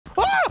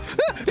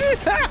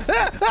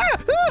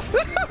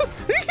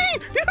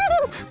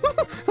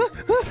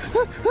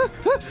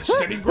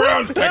Steady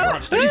ground,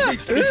 Kakarot. Steady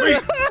feet, steady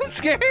feet. I'm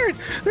scared.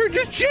 They're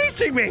just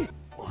chasing me.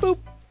 Boop.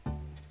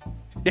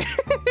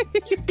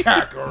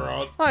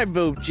 Kakarot. I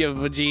booped you,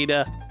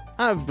 Vegeta.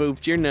 I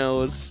booped your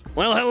nose.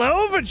 Well,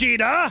 hello,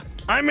 Vegeta.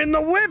 I'm in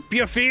the whip,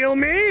 you feel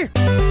me?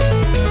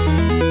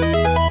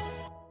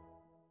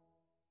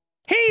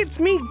 Hey, it's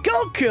me,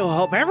 Goku!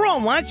 Hope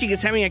everyone watching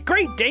is having a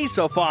great day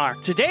so far.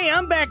 Today,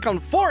 I'm back on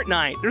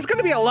Fortnite. There's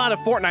gonna be a lot of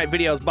Fortnite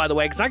videos, by the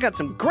way, because I got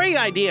some great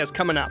ideas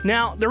coming up.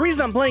 Now, the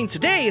reason I'm playing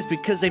today is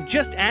because they've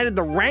just added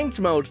the Ranked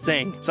mode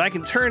thing, so I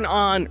can turn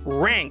on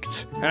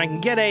Ranked, and I can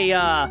get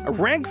a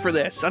rank for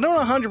this. I don't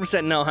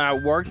 100% know how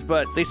it works,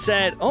 but they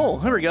said, oh,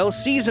 here we go,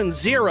 Season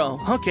 0.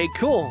 Okay,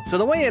 cool. So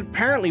the way it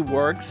apparently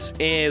works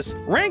is,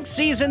 Rank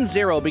Season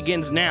 0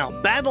 begins now.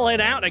 Battle it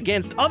out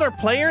against other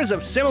players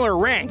of similar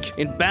rank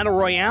in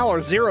Battle Royale or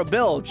Zero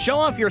Build. Show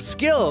off your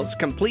skills,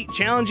 complete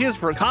challenges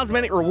for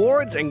cosmetic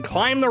rewards, and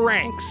climb the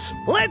ranks.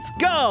 Let's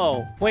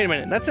go! Wait a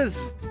minute, that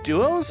says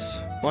duos?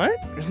 What?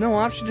 There's no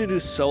option to do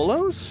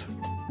solos?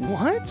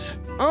 What?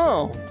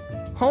 Oh,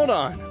 hold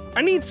on.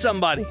 I need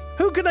somebody.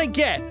 Who could I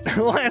get?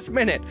 Last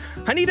minute.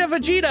 I need a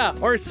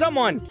Vegeta or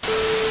someone.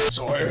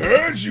 So I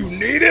heard you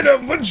needed a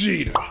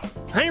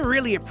Vegeta. I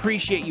really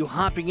appreciate you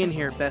hopping in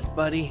here, best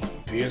buddy.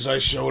 Appears I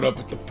showed up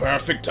at the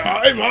perfect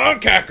time, huh,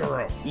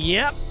 Kakarot?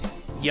 Yep.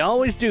 You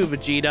always do,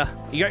 Vegeta.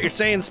 You got your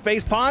Saiyan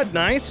space pod?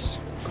 Nice.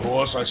 Of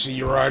course, I see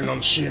you riding on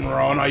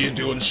Shinron. How you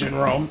doing,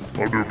 Shinron?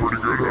 I'm doing pretty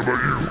good. How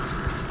about you?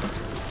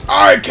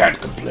 I can't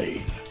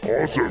complain.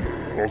 Awesome.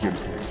 I'm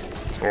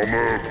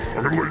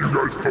gonna let you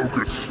guys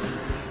focus.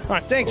 All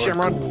right, thanks,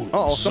 Shenron. Cool.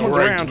 Uh-oh, someone's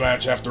around.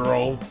 Match after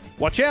all.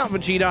 Watch out,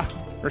 Vegeta.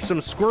 There's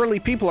some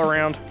squirrely people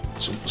around.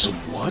 Some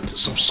what?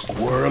 Some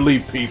squirrely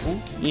people?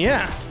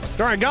 Yeah.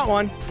 Sorry, I got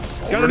one.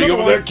 Got Already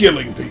over one. there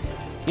killing people.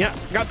 Yeah,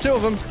 got two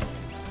of them.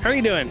 How are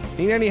you doing?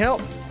 Need any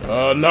help?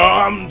 No,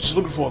 I'm just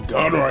looking for a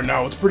gun right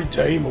now. It's pretty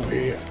tame over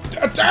here.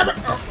 Damn it!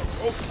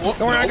 Don't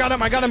worry, I got him,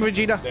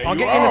 Vegeta. I'll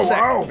get you in a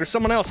sec. There's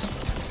someone else.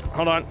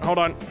 Hold on.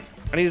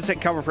 I need to take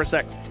cover for a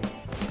sec.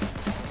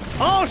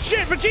 Oh,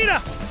 shit,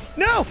 Vegeta!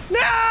 No!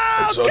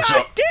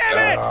 God damn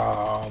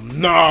it!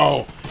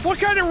 No! What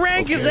kind of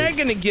rank is that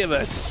gonna give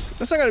us?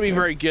 That's not gonna be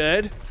very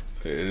good.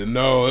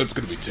 No, it's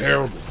gonna be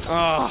terrible.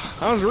 Oh,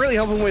 I was really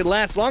hoping we'd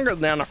last longer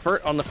than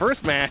on the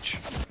first match.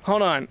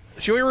 Hold on.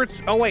 Should we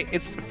oh wait,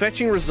 it's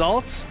fetching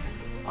results?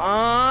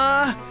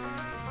 Yeah,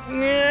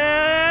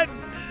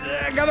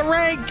 I got a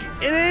rank.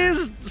 It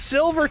is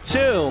Silver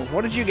 2.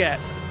 What did you get?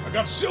 I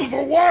got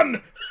Silver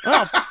 1!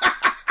 Oh.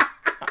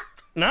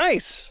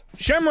 Nice.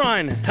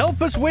 Shenron,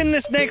 help us win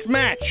this next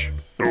match.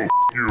 Oh,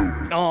 you.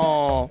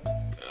 Oh.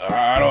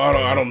 I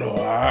don't know.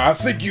 I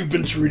think you've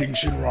been treating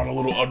Shinron a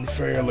little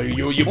unfairly.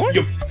 You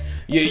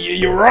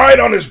ride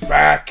on his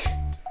back.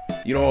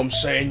 You know what I'm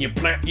saying? You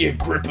plant your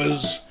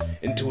grippers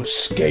into his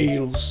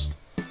scales.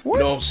 What?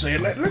 You know what I'm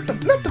saying? Let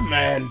the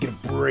man get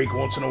a break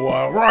once in a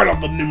while. Ride on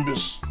the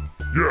Nimbus.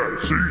 Yeah,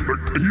 see,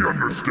 like, he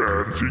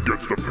understands. He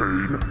gets the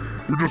pain.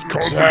 You're just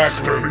constantly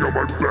standing on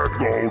my back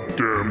the whole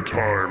damn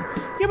time.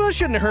 Yeah, but that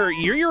shouldn't hurt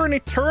you. You're an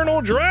eternal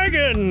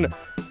dragon.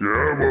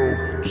 Yeah,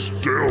 well,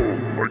 still,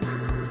 like,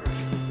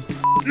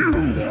 you.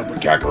 Yeah,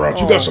 but Kakarot,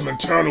 you got some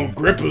internal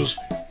grippers.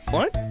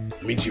 What?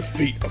 It means your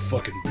feet are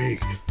fucking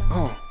big.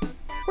 Oh.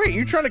 Wait,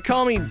 you trying to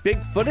call me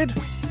big-footed?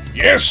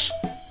 Yes!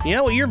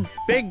 Yeah, well, you're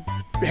big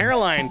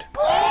hairlined.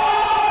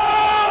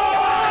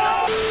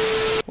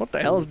 What the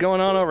hell is going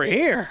on over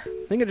here?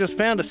 I think I just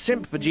found a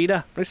simp,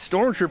 Vegeta. This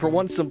stormtrooper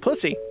wants some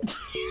pussy.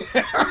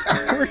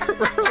 Where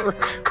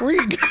are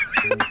you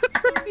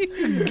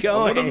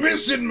going? I'm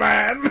missing,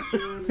 man!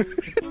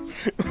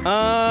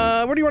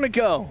 Where do you want to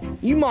go?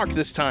 You mark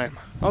this time.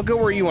 I'll go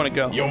where you want to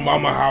go. Your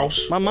mama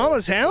house. My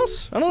mama's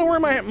house? I don't know where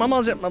my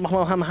mama's at.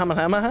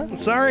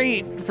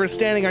 Sorry for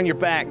standing on your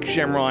back,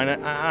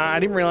 Shenron. I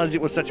didn't realize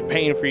it was such a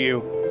pain for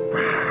you.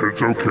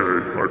 It's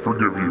okay. I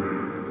forgive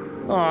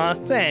you. Aw,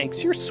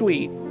 thanks. You're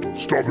sweet.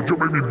 Stop it. You'll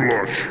make me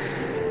blush.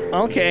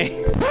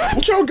 Okay.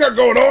 What y'all got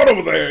going on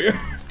over there?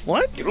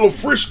 What? Get a little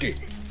frisky.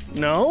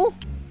 No?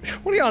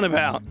 What are you on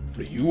about? What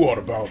are you on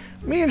about?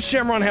 Me and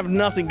Shenron have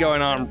nothing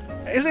going on.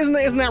 Isn't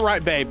that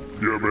right, babe?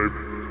 Yeah,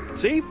 babe.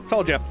 See?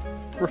 Told you.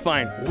 We're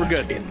fine. We're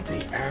good. In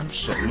the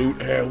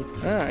absolute hell.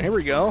 Ah, here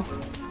we go.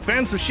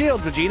 Found some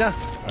shields, Vegeta.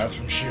 I have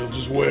some shields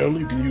as well.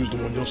 You can use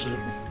them on yourself.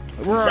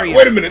 Where are you?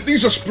 Wait a minute.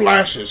 These are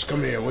splashes.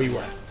 Come here. Where you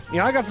at?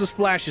 Yeah, I got some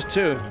splashes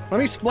too. Let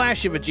me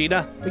splash you,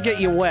 Vegeta. Let me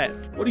get you wet.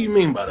 What do you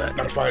mean by that?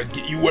 Not if I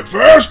get you wet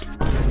first.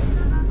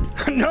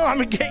 No, I'm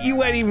gonna get you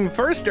wet even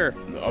firster.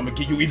 No, I'm gonna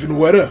get you even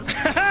wetter.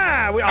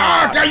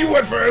 Haha! Got you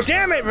wet first.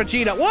 Damn it,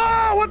 Vegeta!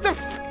 Whoa! What the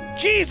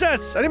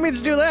Jesus! I didn't mean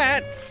to do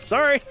that.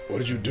 Sorry. What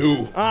did you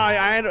do? I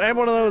had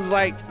one of those,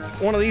 like,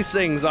 one of these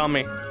things on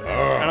me.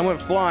 And I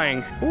went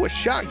flying. Ooh, a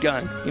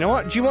shotgun. You know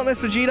what? Do you want this,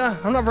 Vegeta?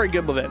 I'm not very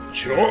good with it.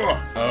 Sure.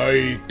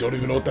 I don't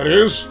even know what that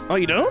is. Oh,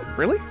 you don't?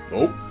 Really?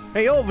 Nope.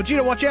 Hey, yo,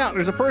 Vegeta, watch out.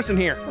 There's a person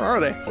here. Where are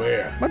they?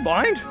 Where? Am I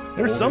blind? They're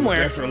They were somewhere.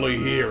 definitely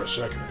here a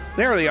second ago.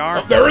 There they are.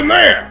 Oh, they're in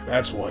there!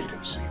 That's why you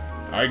didn't see them.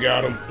 I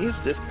got him. Who is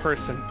this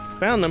person?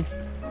 Found them.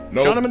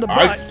 No, Shot him in the butt.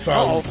 I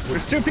found.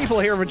 There's 2 people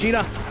here,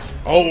 Vegeta.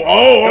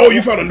 Oh!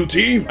 You found a new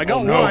team. I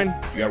got no. one.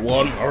 You got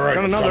one. All right.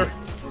 Got another.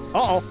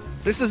 Uh-oh.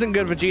 This isn't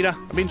good, Vegeta.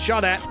 I'm being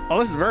shot at. Oh,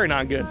 this is very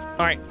not good. All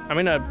right, I'm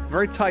in a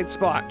very tight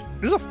spot.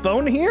 There's a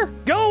phone here?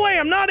 Go away,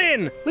 I'm not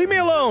in. Leave me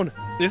alone.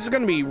 This is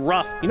gonna be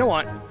rough. You know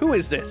what? Who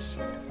is this?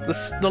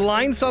 The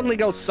line suddenly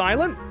goes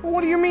silent? Well,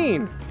 what do you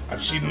mean?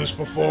 I've seen this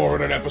before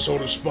in an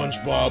episode of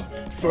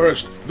SpongeBob.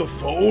 First, the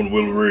phone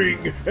will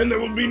ring, and there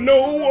will be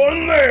no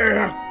one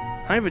there.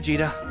 Hi,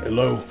 Vegeta.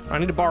 Hello. I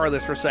need to borrow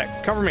this for a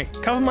sec. Cover me.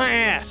 Cover my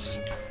ass.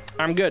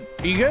 I'm good.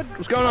 Are you good?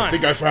 What's going on? I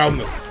think I found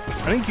them.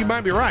 I think you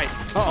might be right.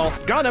 Uh-oh.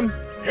 Got him.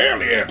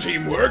 Hell yeah,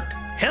 teamwork.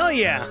 Hell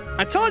yeah.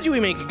 I told you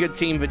we make a good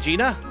team,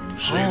 Vegeta. You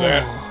say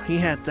that? He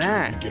had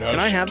that. Can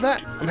I have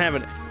that? I'm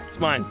having it. It's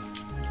mine.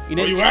 Are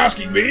you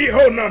asking me?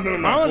 Oh, no.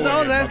 I was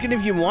asking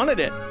if you wanted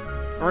it.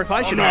 Or if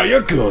I should have it.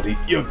 You're good.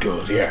 You're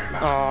good, yeah.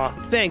 Aw,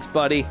 thanks,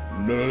 buddy.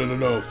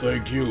 No,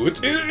 thank you.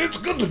 It's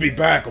good to be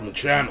back on the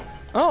channel.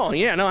 Oh,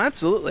 yeah, no,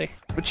 absolutely.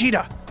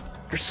 Vegeta,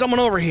 there's someone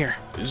over here.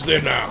 Is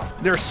there now?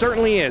 There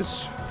certainly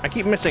is. I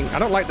keep missing. I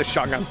don't like this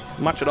shotgun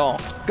much at all.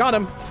 Got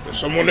him. There's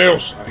someone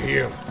else. I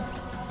hear him.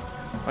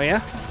 Oh,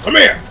 yeah? Come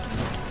here.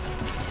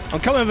 I'm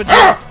coming, Vegeta.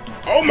 Ah!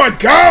 Oh, my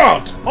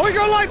God. Oh, he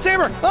got a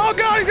lightsaber. Oh,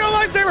 God, he got a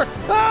lightsaber.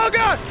 Oh,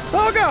 God.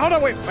 Oh, God. Hold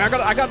on, wait.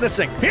 I got this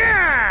thing.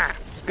 Yeah!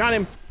 Got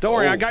him. Don't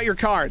worry, I got your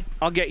card.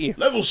 I'll get you.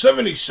 Level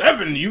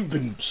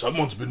 77.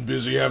 Someone's been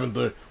busy, haven't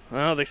they?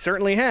 Oh, they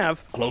certainly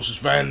have. Closest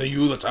fan to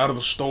you that's out of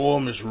the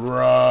storm is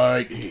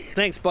right here.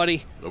 Thanks,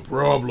 buddy. No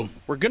problem.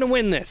 We're gonna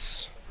win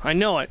this. I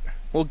know it.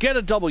 We'll get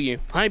a W.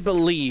 I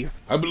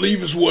believe. I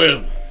believe as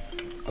well.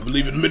 I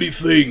believe in many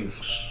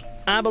things.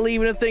 I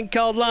believe in a thing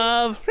called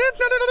love. I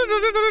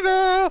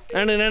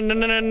believe in a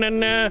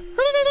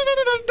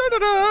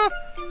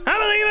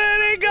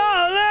thing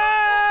called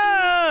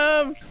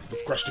love. The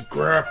crusty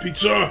crab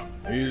pizza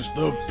is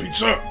the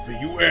pizza for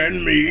you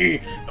and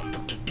me.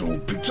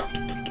 Pizza.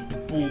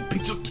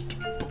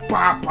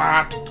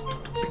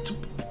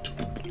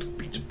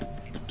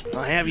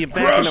 I'll have you back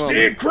in a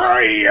moment.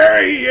 Crusty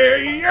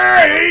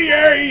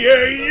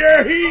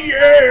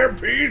yeah,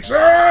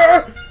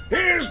 pizza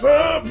is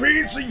the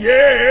pizza,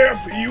 yeah,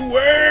 for you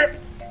and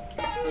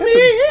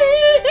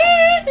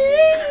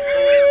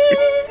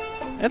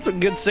That's a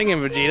good singing,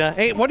 Vegeta.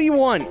 Hey, what do you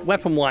want,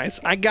 weapon-wise?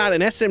 I got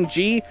an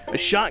SMG, a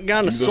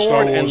shotgun, a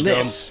sword, and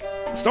this.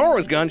 Star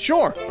Wars gun,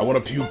 sure. I want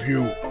a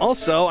pew-pew.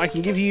 Also, I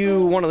can give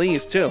you one of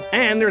these, too.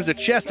 And there's a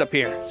chest up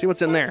here. See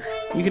what's in there.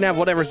 You can have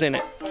whatever's in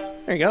it.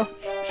 There you go.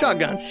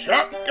 Shotgun.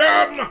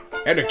 Shotgun!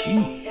 And a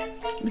key.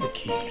 Give me the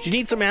key. Do you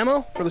need some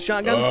ammo for the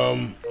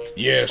shotgun?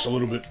 Yes, a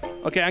little bit.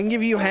 Okay, I can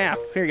give you half.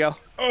 Here you go.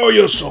 Oh,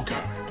 you're so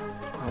kind.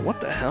 What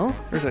the hell?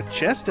 There's a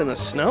chest in the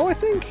snow, I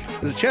think?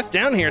 There's a chest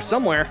down here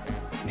somewhere.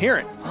 I can hear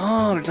it.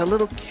 Oh, there's a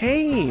little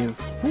cave.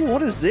 Ooh,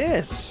 what is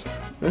this?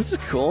 This is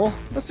cool.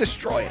 Let's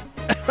destroy it.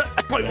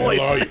 My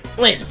voice.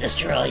 Let's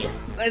destroy it.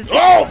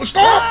 Oh, the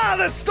storm! Ah,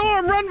 the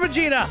storm! Run,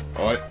 Vegeta!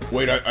 All right,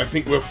 wait, I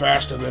think we're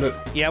faster than it.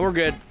 Yeah, we're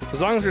good.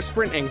 As long as we're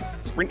sprinting.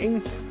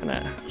 Sprinting?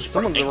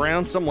 Someone's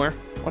around somewhere.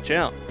 Watch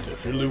out.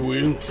 Definitely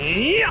will.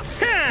 Yeah!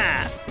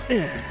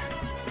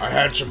 I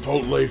had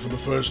Chipotle for the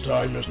first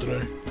time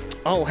yesterday.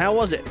 Oh, how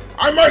was it?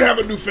 I might have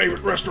a new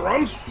favorite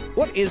restaurant.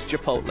 What is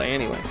Chipotle,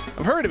 anyway?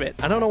 I've heard of it.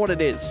 I don't know what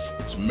it is.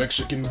 It's a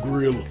Mexican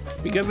grill.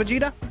 You good,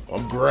 Vegeta?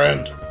 I'm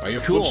grand. I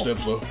hear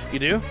footsteps, though. You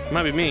do?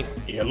 Might be me.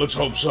 Yeah, let's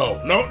hope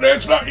so. No,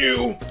 it's not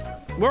you.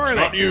 Where are they?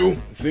 Not you.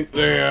 I think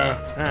they're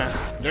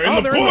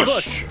in the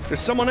bush. There's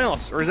someone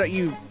else. Or is that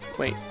you?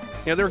 Wait.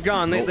 Yeah, they're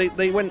gone.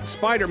 They went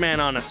Spider-Man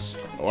on us.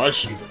 Oh, I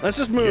see them. Let's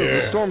just move. Yeah.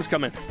 The storm's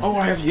coming. Oh,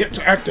 I have yet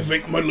to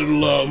activate my little,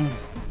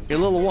 Your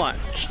little what?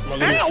 My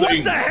little Ow,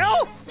 thing. what the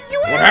hell?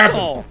 You What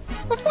asshole!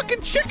 A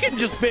fucking chicken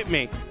just bit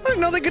me. I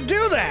didn't know they could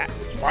do that.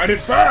 Fight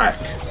it back.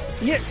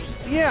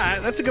 Yeah,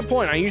 that's a good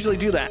point. I usually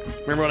do that.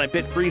 Remember when I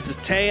bit Frieza's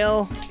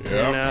tail?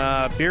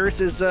 Yeah. And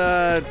Beerus's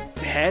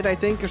head, I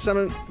think, or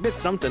something. Bit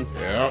something.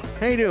 Yeah.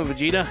 How you doing,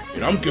 Vegeta?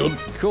 Yeah, I'm good.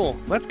 Cool.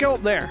 Let's go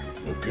up there.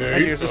 Okay. I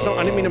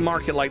didn't mean to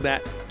mark it like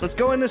that. Let's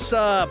go in this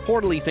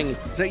portal-y thing.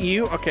 Is that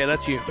you? Okay,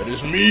 that's you. That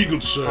is me,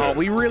 good sir. Oh,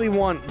 we really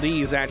want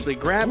these, actually.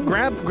 Grab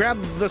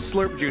the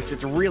slurp juice.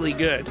 It's really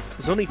good.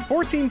 There's only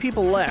 14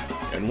 people left.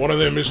 And one of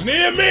them is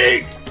near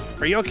me.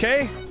 Are you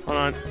okay? Hold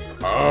on.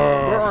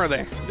 Where are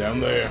they?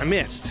 Down there. I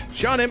missed.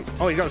 Shot him.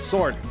 Oh, he got a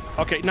sword.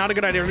 Okay, not a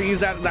good idea to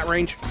use that at that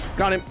range.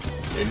 Got him.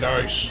 Hey,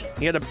 nice.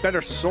 He had a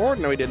better sword?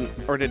 No, he didn't.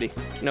 Or did he?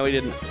 No, he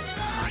didn't.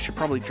 I should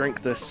probably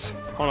drink this.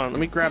 Hold on, let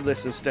me grab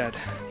this instead.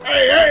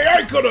 Hey,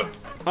 I could've.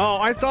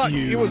 Oh, I thought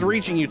it was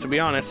reaching you, to be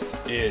honest.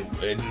 Yeah,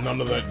 none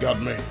of that got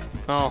me.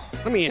 Oh,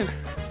 let me in.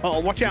 Oh,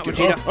 watch out,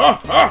 Vegeta.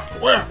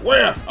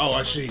 Where? Oh,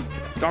 I see.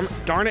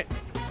 Darn it.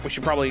 We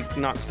should probably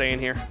not stay in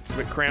here. It's a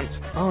bit cramped.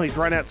 Oh, he's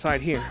right outside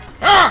here.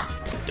 Ah!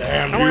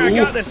 Damn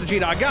you. I got this,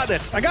 Vegeta. I got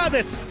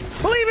this.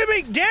 Believe in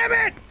me. Damn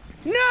it.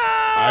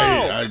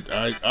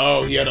 No!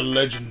 Oh, he had a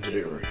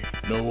legendary.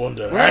 No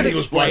wonder. Well, And that he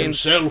was by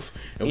explains. himself,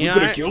 and we Yeah,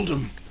 could have killed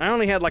him. I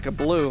only had like a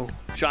blue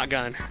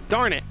shotgun.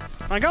 Darn it.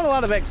 I got a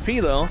lot of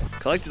XP though.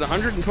 Collected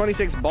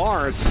 126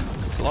 bars.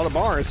 That's a lot of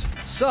bars.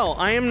 So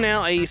I am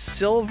now a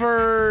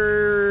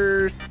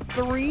silver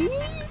 3?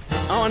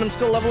 Oh, and I'm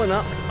still leveling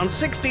up. I'm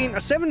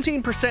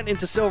 17%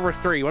 into silver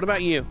 3. What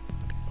about you?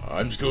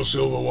 I'm still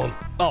silver 1.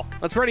 Oh,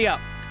 let's ready up.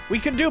 We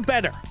can do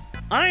better.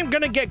 I'm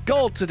gonna get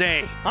gold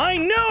today. I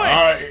know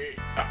it!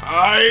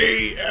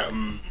 I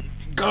am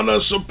gonna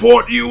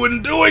support you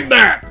in doing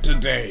that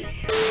today.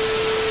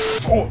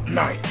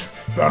 Fortnite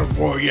Battle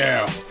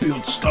Royale.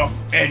 Build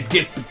stuff and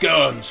get the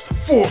guns.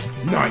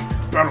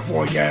 Fortnite Battle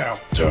Royale.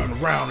 Turn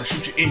around and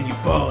shoot you in your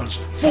buns.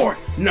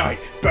 Fortnite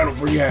Battle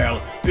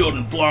Royale.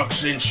 Building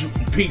blocks and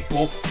shooting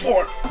people.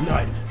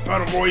 Fortnite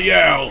Battle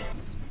Royale.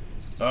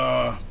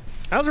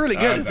 That was really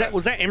good.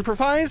 Was that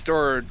improvised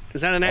or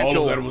is that an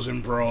actual? All of that was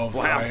improv.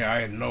 Wow. I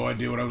had no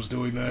idea what I was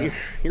doing there.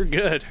 You're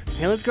good.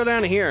 Hey, let's go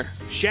down to here.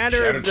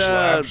 Shattered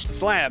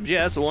slabs.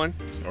 Yeah, that's the one.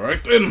 All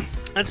right then.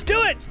 Let's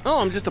do it. Oh,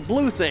 I'm just a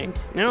blue thing.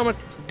 Now I'm a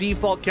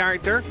default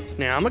character.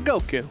 Now I'm a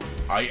Goku.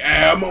 I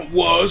am,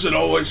 was, and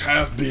always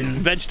have been.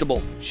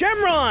 Vegetable.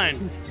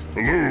 Shenron!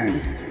 Hello.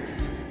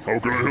 How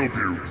can I help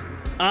you?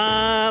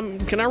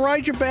 Can I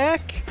ride your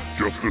back?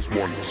 Just this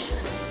once.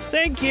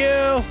 Thank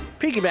you.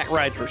 Piggyback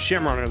rides for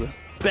Shenron are the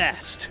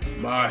best.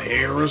 My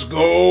hair is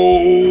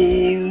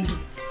gold.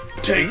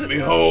 Take me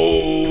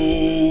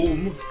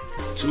home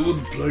to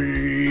the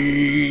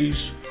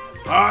place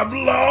I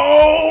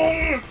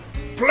belong.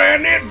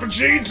 Planet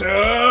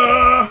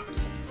Vegeta.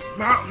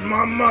 Mountain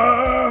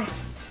Mama.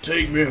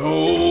 Take me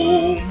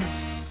home.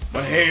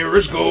 My hair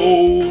is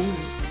gold.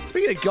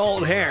 Speaking of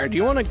gold hair, do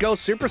you want to go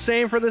Super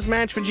Saiyan for this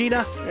match,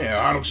 Vegeta?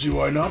 Yeah, I don't see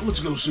why not.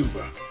 Let's go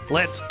super.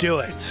 Let's do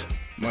it.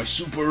 My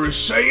super is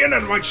saying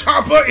and my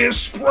chopper is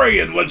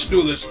spraying. Let's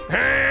do this.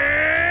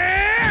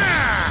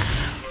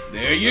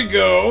 There you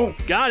go.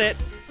 Got it.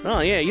 Oh,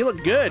 yeah, you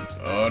look good.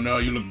 Oh, no,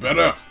 you look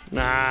better.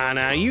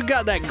 Nah, you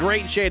got that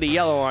great shade of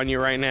yellow on you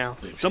right now.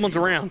 Someone's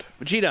around.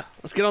 Vegeta,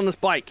 let's get on this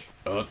bike.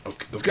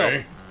 Okay. Let's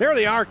go. There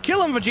they are. Kill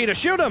them, Vegeta.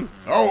 Shoot them.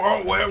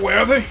 Oh, where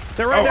are they?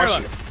 They're right there. I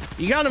Look.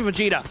 see. You got them,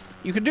 Vegeta.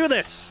 You can do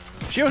this.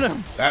 Shoot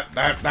them.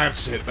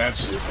 That's it.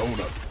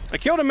 Hold up. I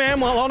killed a man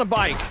while on a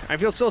bike. I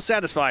feel so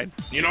satisfied.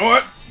 You know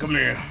what? Come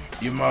here.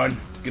 You mine.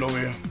 Get over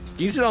here.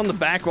 Can you sit on the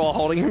back while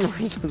holding him?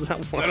 Is that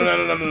what?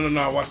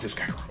 No. Watch this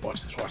guy.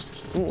 Watch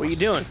this. What are you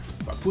doing?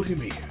 I put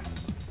him here.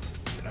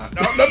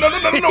 No.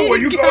 Where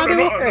you going?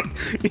 No.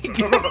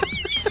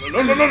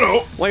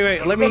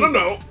 Wait. Let me.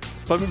 No.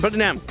 Put it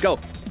down. Go.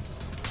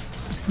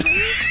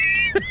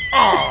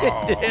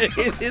 Oh,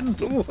 It didn't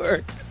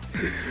work.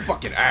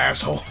 fucking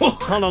asshole.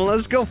 Hold on.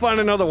 Let's go find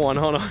another one.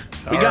 Hold on.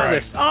 We got right.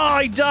 this. Oh,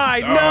 he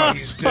died. Oh, No.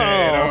 he's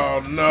dead.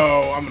 Oh,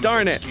 no. I'm gonna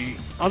Darn take it. his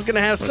key. I was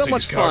gonna have so take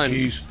much his car fun.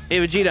 keys. Hey,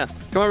 Vegeta,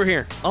 come over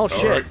here. Oh,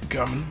 shit. All right,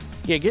 coming.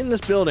 Yeah, get in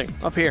this building.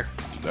 Up here.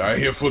 I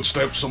hear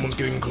footsteps. Someone's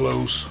getting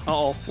close.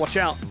 Uh-oh. Watch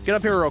out. Get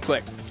up here real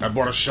quick. I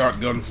bought a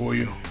shotgun for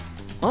you.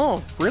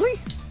 Oh, really?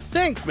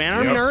 Thanks, man. I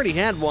mean, Yep. I already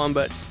had one,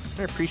 but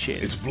I appreciate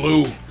it. It's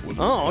blue.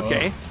 Oh,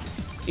 okay.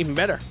 Even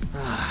better.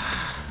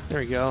 There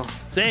we go.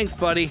 Thanks,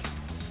 buddy.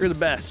 You're the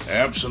best.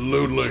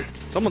 Absolutely.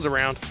 Someone's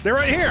around. They're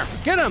right here.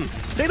 Get them.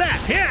 Say that.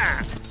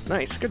 Yeah.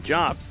 Nice. Good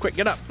job. Quick,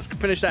 get up. Let's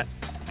finish that.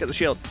 Get the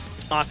shield.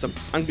 Awesome.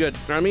 I'm good.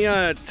 Now, let me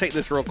take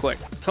this real quick.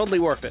 Totally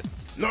worth it.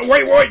 No,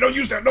 wait. Don't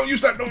use that. Don't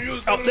use that.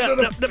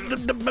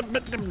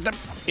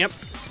 Yep.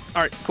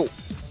 All right, cool.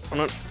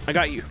 I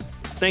got you.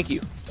 Thank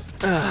you.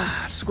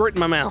 Squirt in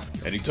my mouth.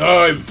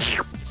 Anytime.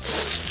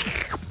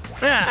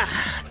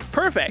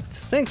 Perfect.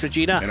 Thanks,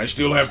 Vegeta. And I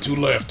still have 2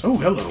 left. Oh,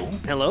 hello.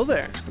 Hello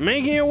there.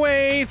 Making your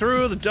way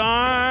through the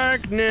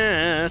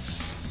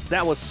darkness.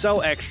 That was so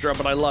extra,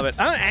 but I love it.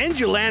 And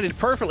you landed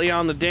perfectly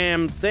on the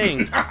damn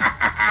thing.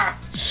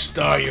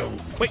 Style.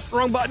 Wait,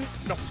 wrong button.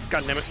 No,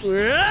 god damn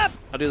it.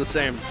 I'll do the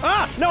same.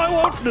 No, I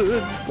won't.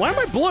 Why am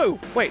I blue?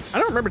 Wait, I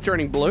don't remember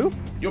turning blue.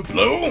 You're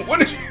blue?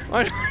 When is you?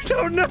 I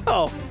don't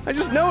know. I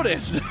just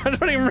noticed. I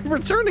don't even remember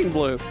turning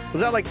blue.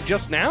 Was that like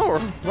just now, or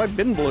have I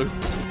been blue?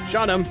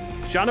 Shot him.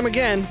 Shot him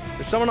again.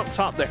 There's someone up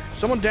top there.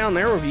 Someone down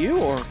there with you,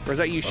 or is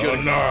that you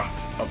shooting? Nah.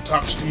 Up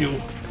top steel.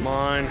 Come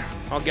on.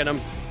 I'll get him.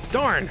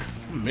 Darn.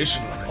 I'm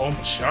missing all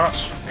my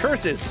shots.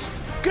 Curses.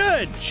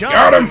 Good job,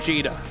 Got him.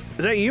 Vegeta.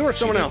 Is that you or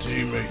someone else?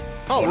 Teammate.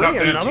 Oh, well, really?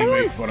 not that Another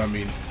teammate, one? but I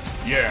mean,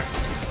 yeah.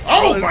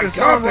 Oh my there's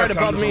god, someone that right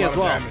above does me a lot as of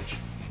well. damage.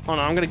 Hold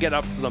on, I'm gonna get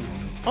up to them.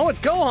 Oh, it's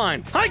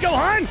Gohan. Hi,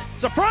 Gohan.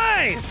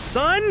 Surprise,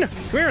 son. Come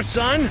here,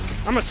 son.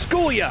 I'm gonna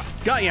school ya.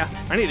 Got ya.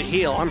 I need a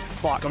heal. I'm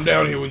fucked. Come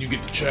down here when you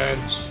get the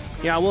chance.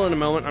 Yeah, I will in a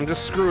moment. I'm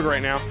just screwed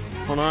right now.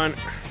 Hold on.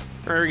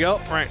 There we go.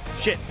 Right.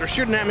 Shit, they're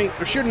shooting at me.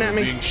 They're shooting at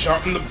me. Being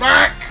shot in the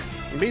back.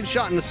 I'm being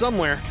shot into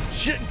somewhere.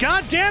 Shit,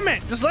 god damn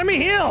it. Just let me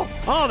heal.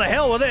 Oh, the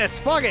hell with this.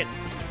 Fuck it.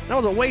 That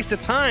was a waste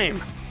of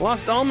time.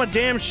 Lost all my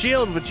damn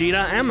shield,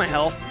 Vegeta, and my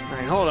health. All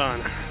right, hold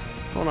on.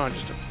 Hold on,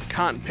 just a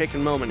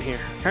cotton-picking moment here.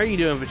 How are you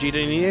doing,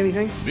 Vegeta? You need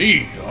anything?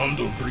 Me? I'm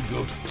doing pretty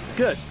good.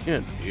 Good,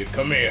 good. Here,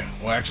 come here.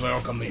 Well, actually,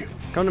 I'll come to you.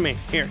 Come to me.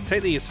 Here,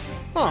 take these.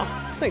 Oh,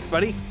 thanks,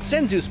 buddy.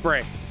 Senzu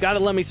spray. Gotta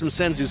love me some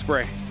Senzu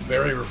spray.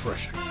 Very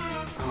refreshing.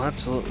 Oh,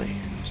 absolutely.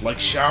 It's like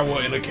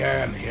shower in a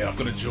can. Yeah, I'm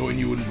gonna join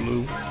you in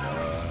blue.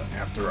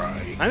 After I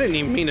didn't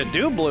even mean to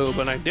do blue,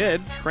 but I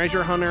did.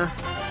 Treasure hunter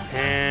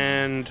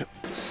and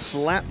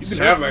slap. You can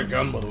have that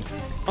gun, though.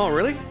 Oh,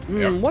 really?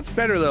 Yep. What's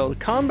better though, the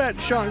combat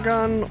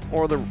shotgun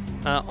or the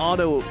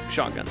auto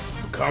shotgun?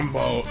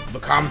 The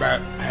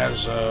combat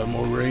has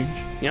more range.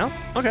 Yeah.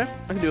 Okay,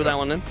 I can do that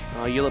one then.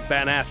 Oh, you look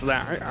badass with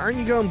that. Aren't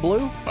you going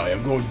blue? I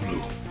am going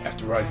blue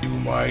after I do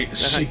my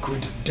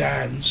secret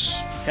dance.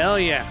 Hell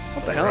yeah!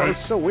 What the hell? Right.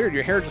 That's so weird.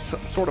 Your hair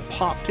just sort of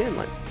popped in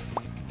like.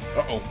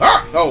 Uh-oh.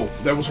 Ah! Oh,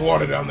 there was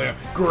water down there.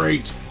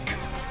 Great.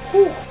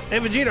 Whew. Hey,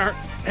 Vegeta,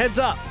 heads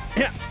up.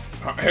 Yeah.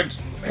 Head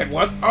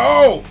what?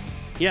 Oh!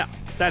 Yeah,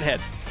 that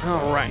head.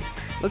 All right.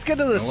 Let's get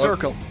to the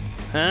circle.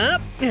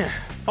 Up. Yeah.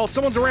 Oh,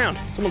 someone's around.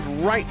 Someone's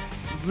right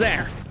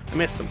there. I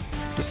missed them.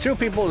 There's two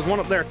people. There's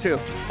one up there, too.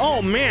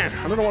 Oh, man.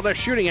 I don't know what they're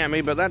shooting at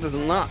me, but that does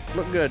not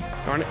look good.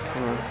 Darn it.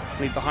 Hold on. I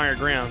need the higher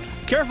ground.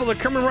 Careful, they're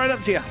coming right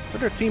up to you.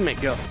 Where'd their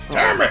teammate go? Oh.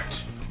 Damn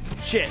it!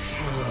 Shit.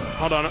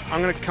 Hold on.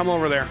 I'm going to come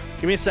over there.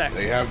 Give me a sec.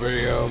 They have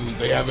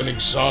an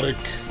exotic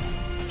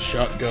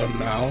shotgun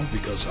now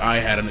because I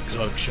had an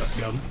exotic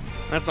shotgun.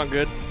 That's not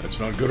good. That's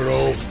not good at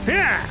all.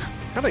 Yeah!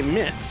 How'd they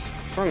miss?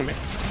 What's wrong with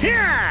me?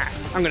 Yeah!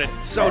 I'm gonna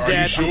Are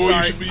dead. you sure I'm sorry.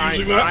 you should be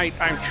using that?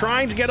 I'm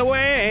trying to get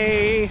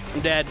away.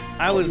 I'm dead.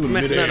 I was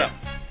messing that up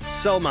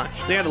so much.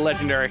 They had a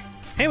legendary.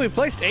 Hey, we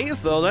placed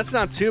 8th though. That's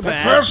not too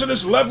bad. That person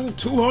is level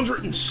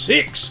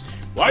 206.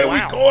 Why are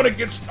we going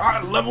against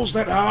levels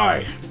that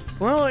high?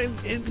 Well,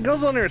 it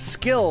goes on their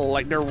skill,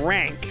 like their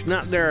rank,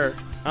 not their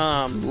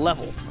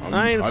level.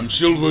 I'm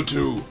silver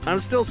 2. I'm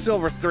still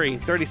silver 3,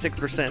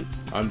 36%.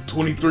 I'm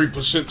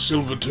 23%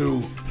 silver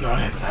 2. I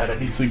haven't had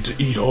anything to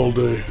eat all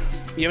day.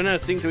 You haven't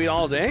had a thing to eat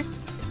all day?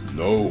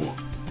 No.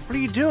 What are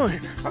you doing?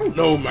 I don't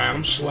know, man.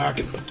 I'm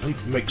slacking. I need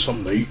to make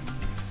something to eat.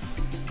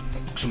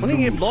 Why don't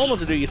you get Bulma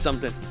to do you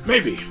something?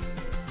 Maybe.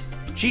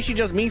 She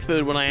does me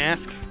food when I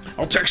ask.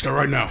 I'll text her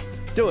right now.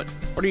 Do it.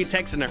 What are you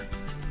texting her?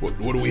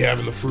 What do we have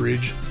in the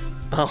fridge?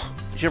 Oh,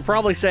 she'll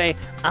probably say,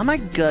 "Oh my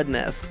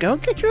goodness, go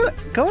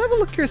have a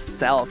look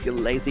yourself, you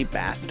lazy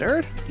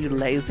bastard, you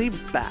lazy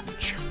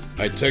batch."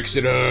 I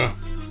texted her,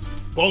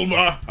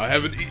 Bulma, I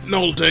haven't eaten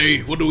all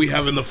day. What do we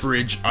have in the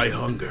fridge? I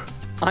hunger.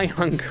 I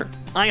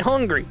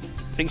hungry.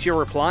 Think she'll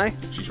reply?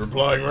 She's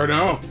replying right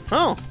now.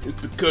 Oh.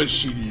 It's because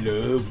she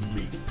loves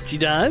me. She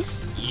does?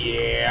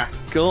 Yeah.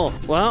 Cool.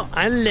 Well,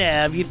 I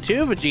love you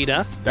too,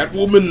 Vegeta. That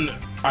woman,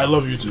 I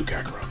love you too,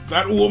 Kakarot.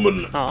 That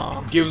woman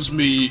gives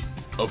me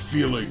a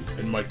feeling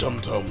in my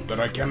tum-tum that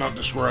I cannot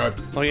describe.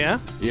 Oh, yeah?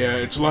 Yeah,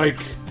 it's like...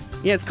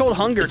 Yeah, it's called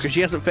hunger because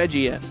she hasn't fed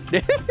you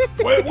yet.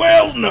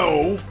 well,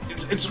 no.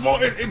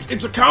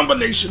 It's a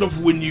combination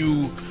of when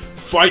you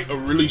fight a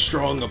really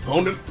strong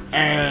opponent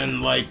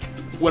and, like,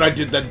 when I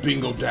did that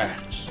bingo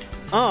dance.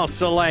 Oh,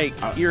 so, like,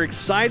 you're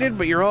excited,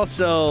 but you're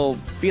also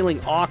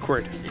feeling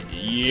awkward.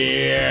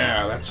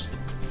 Yeah,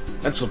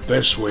 that's the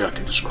best way I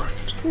can describe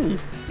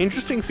it.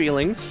 Interesting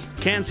feelings.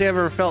 Can't say I've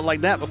ever felt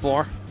like that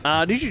before.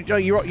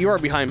 You are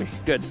behind me.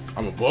 Good.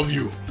 I'm above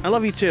you. I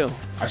love you too.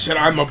 I said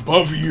I'm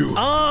above you.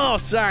 Oh,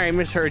 sorry, I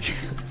misheard you.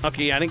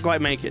 Okay, I didn't quite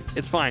make it.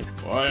 It's fine.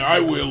 I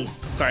will.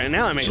 Sorry,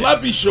 now I made it.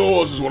 Slappy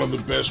Shores is one of the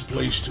best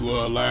places to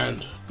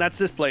land. That's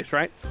this place,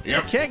 right?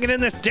 Yep. Can't get in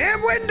this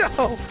damn window!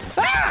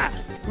 Ah!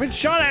 I've been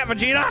shot at,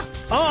 Vegeta!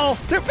 Uh-oh,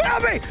 they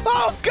found me!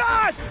 Oh,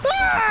 God!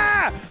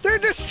 Ah! They're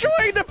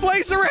destroying the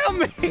place around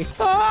me!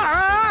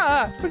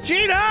 Ah!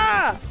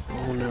 Vegeta!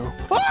 Oh, no.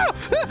 Oh!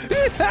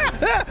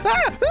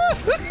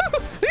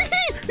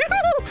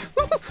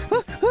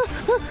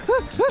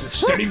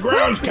 Steady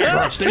ground,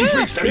 Kakarot. Steady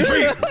feet, steady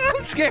feet.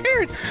 I'm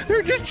scared.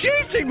 They're just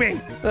chasing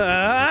me.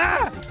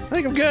 I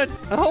think I'm good.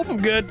 I hope I'm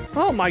good.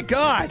 Oh my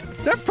God,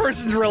 that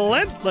person's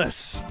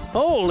relentless.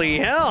 Holy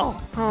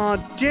hell. Oh,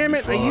 damn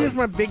it. I used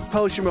my big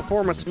potion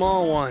before my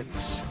small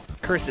ones.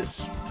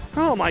 Curses.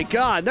 Oh my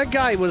God, that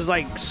guy was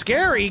like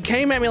scary. He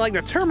came at me like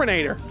the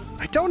Terminator.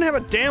 I don't have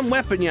a damn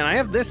weapon yet. I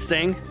have this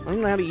thing. I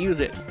don't know how to use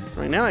it.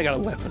 All right, now I got a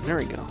weapon. There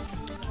we go.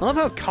 I love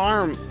how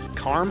calm?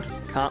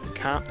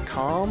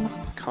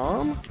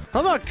 How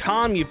about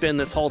calm you've been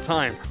this whole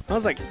time? I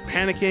was like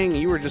panicking, and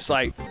you were just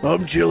like,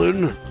 I'm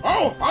chilling.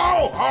 Oh,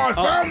 I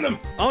found them.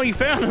 Oh, you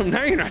found him.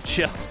 Now you're not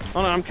chill.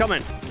 Hold on, I'm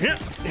coming. Yeah,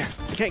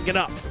 I can't get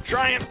up. I'm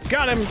trying.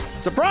 Got him.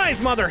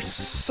 Surprise, mother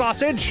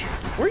sausage.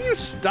 Where you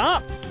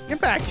stop?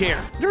 Get back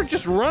here. You're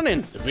just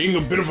running. They're being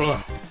a bit of a,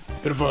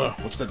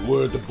 what's that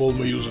word that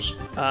Bulma uses?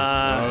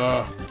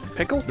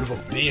 Pickle? Bit of a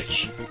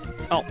bitch.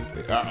 Oh.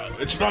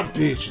 It's not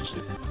bitch.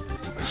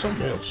 It's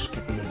something else.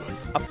 Can't remember.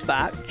 A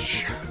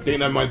batch. I think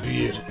that might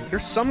be it. You're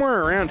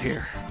somewhere around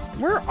here.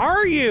 Where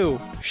are you?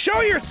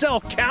 Show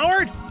yourself,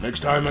 coward! Next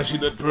time I see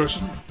that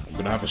person, I'm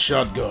gonna have a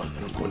shotgun,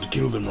 and I'm going to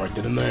kill them right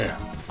then and there.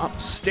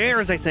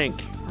 Upstairs, I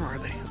think. Where are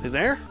they? Are they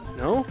there?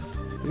 No?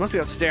 They must be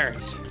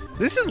upstairs.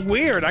 This is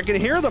weird. I can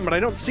hear them, but I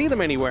don't see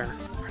them anywhere.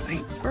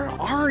 Where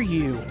are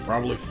you?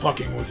 Probably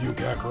fucking with you,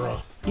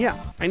 Kakarot. Yeah,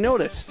 I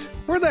noticed.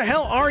 Where the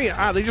hell are you?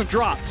 Ah, they just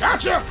dropped.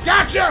 Gotcha!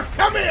 Gotcha!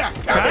 Come here!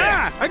 Come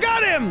here! I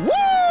got him!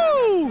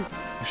 Woo!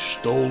 You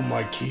stole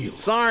my keel.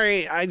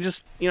 Sorry, I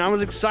just, I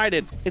was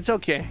excited. It's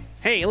okay.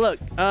 Hey, look,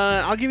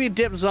 I'll give you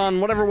dibs on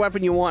whatever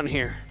weapon you want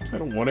here. I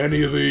don't want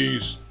any of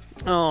these.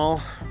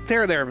 Oh,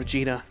 there,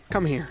 Vegeta.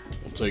 Come here.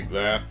 I'll take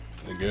that,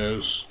 I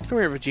guess. Come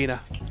here, Vegeta.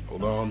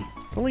 Hold on.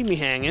 Don't leave me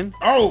hanging.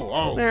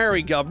 Oh. There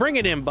we go. Bring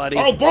it in, buddy.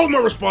 Oh,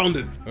 Bulma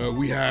responded.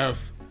 We have...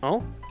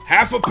 Oh?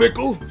 half a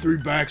pickle, 3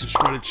 bags of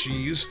shredded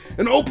cheese,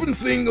 an open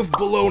thing of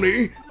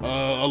bologna,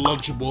 a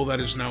Lunchable that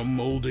is now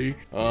moldy,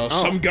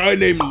 some guy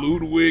named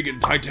Ludwig, and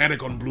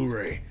Titanic on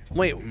Blu-ray.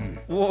 Wait,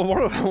 what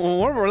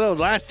were those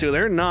last two?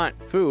 They're not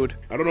food.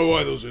 I don't know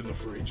why those are in the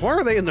fridge. Why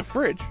are they in the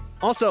fridge?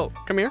 Also,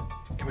 come here.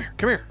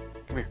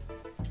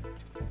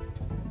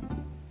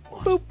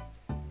 Boop.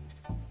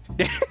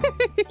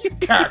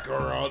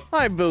 Kakarot.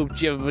 I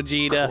booped you,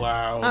 Vegeta.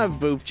 Clown. I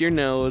booped your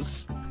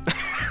nose.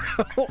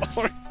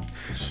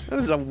 That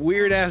is a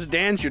weird-ass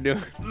dance you're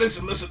doing.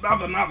 Listen,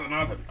 nothing.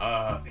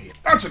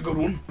 That's a good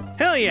one.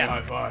 Hell yeah.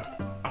 High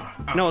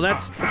five. No,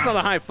 that's not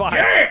a high five.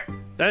 Yeah!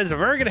 That is a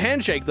very good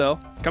handshake, though.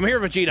 Come here,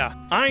 Vegeta.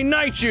 I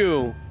knight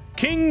you,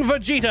 King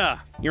Vegeta.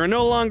 You're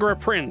no longer a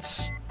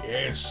prince.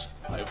 Yes,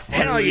 I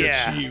finally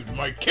yeah. achieved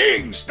my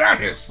king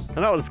status. And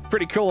that was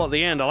pretty cool at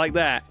the end. I like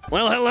that.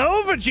 Well,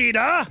 hello,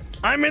 Vegeta.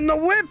 I'm in the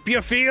whip,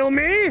 you feel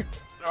me?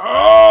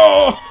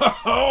 Oh,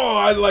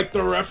 I like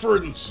the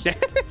reference.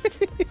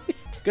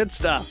 Good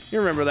stuff. You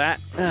remember that.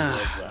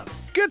 Love that.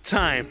 Good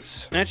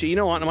times. Actually, you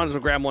know what? I might as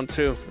well grab one,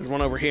 too. There's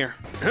one over here.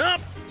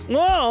 Up.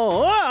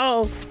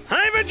 Whoa.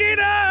 Hi,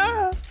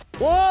 Vegeta.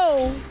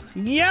 Whoa.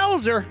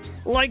 Yowzer.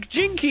 Like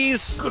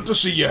Jinkies. Good to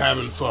see you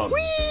having fun.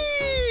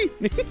 Whee!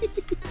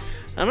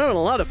 I'm having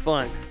a lot of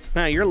fun.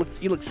 Wow, you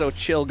look so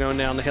chill going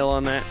down the hill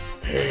on that.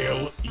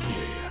 Hell yeah.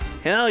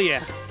 Hell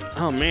yeah.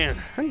 Oh, man.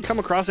 I haven't come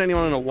across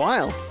anyone in a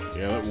while.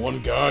 Yeah, that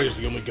one guy is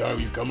the only guy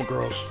we've come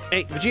across.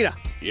 Hey, Vegeta.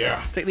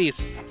 Yeah. Take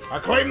these. I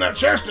claimed that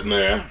chest in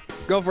there.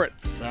 Go for it.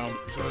 Found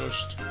it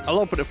first. I'll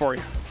open it for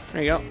you.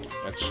 There you go.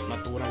 That's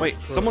not the one I Wait,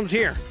 prefer. someone's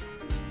here.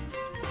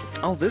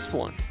 Oh, this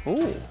one.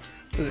 Ooh.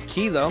 There's a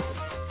key, though.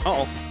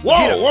 Uh-oh. Whoa,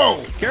 Vegeta.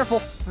 whoa! Careful.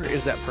 Where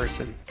is that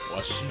person? Oh,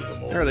 I see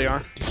them all. There they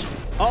are.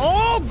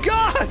 Oh,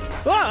 God!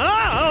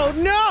 Oh,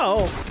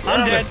 no!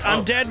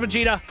 I'm dead,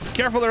 Vegeta.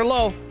 Careful, they're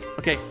low.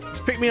 Okay,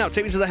 just pick me up.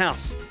 Take me to the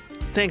house.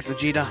 Thanks,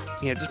 Vegeta.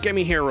 Yeah, just get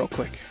me here real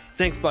quick.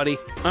 Thanks, buddy.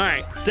 All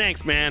right,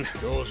 thanks, man.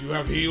 Those, you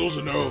have heals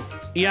or no?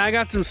 Yeah, I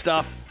got some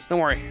stuff. Don't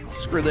worry.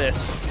 Screw this.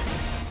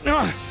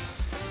 Ugh.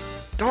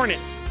 Darn it.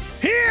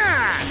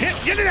 Here!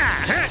 Get it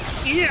out!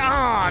 Yeah!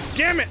 Aw,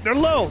 damn it! They're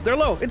low!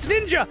 It's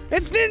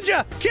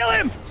Ninja! Kill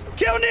him!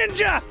 Kill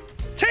Ninja!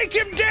 Take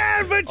him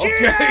down,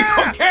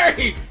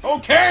 Vegeta!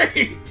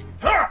 Okay!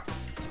 Ha!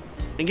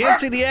 And can't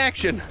see the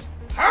action.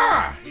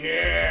 Ha!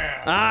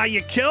 Yeah! Ah,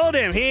 you killed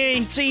him.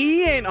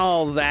 He ain't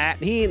all that.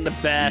 He ain't the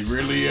best. He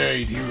really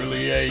ain't.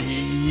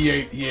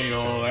 He ain't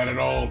all that at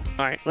all. All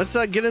right, let's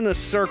get in the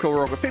circle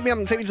real quick. Pick me up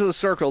and take me to the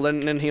circle,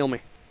 then heal me.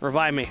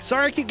 Revive me.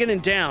 Sorry, I keep getting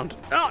downed.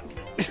 Oh,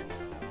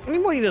 I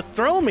didn't want you to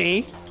throw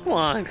me. Come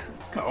on.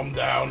 Calm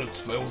down. It's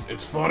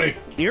funny.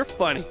 You're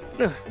funny.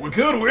 Ugh. We're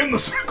good. We're in the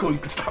circle. You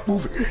can stop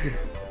moving.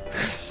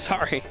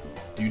 Sorry.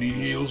 Do you need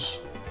heals?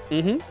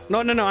 No,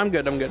 I'm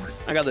good.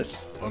 I got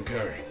this.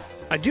 Okay.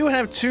 I do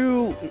have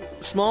 2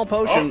 small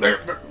potions. Oh,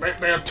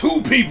 there are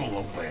 2 people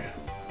over there.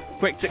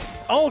 Quick,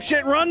 oh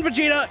shit, run,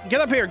 Vegeta!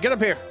 Get up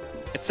here.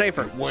 It's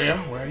safer. Where?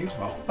 Where are you?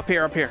 Oh. Up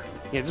here.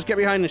 Yeah, just get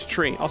behind this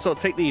tree. Also,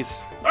 take these.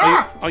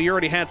 Ah! Oh, you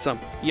already had some.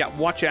 Yeah,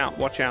 watch out.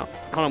 Hold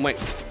on, wait.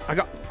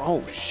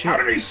 Oh, shit. How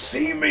did he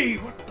see me?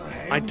 What the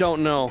hell? I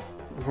don't know.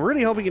 I'm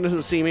really hoping he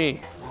doesn't see me.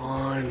 Come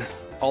on.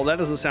 Oh, that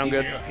doesn't sound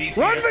good.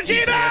 Run,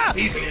 Vegeta!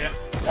 He's here.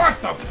 What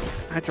the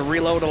I had to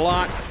reload a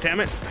lot. Damn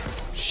it.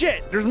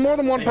 Shit, there's more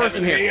than one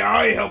person here.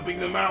 AI helping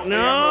them out.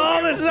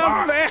 No, this is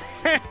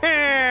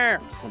unfair.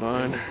 Hold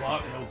on.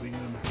 Bot helping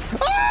them.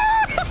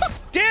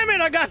 Damn it,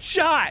 I got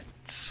shot.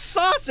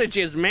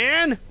 Sausages,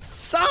 man.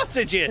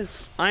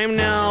 Sausages. I am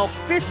now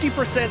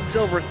 50%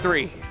 silver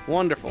 3.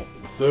 Wonderful.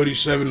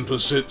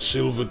 37%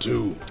 silver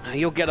 2.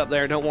 You'll get up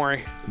there, don't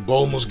worry.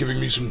 Bulma's giving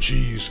me some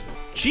cheese.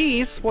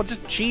 Cheese? What,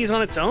 just cheese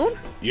on its own?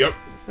 Yep.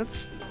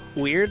 That's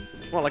weird.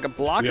 What, like a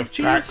block We of have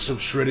cheese? packs of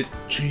shredded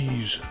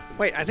cheese.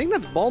 Wait, I think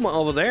that's Bulma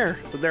over there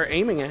that they're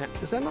aiming at.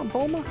 Is that not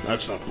Bulma?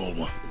 That's not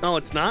Bulma. Oh,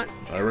 it's not?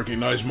 I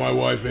recognize my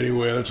wife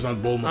anywhere. That's not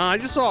Bulma. I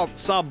just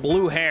saw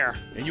blue hair.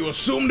 And you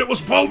assumed it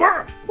was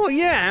Bulma? Well,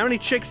 yeah, how many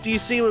chicks do you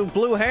see with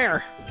blue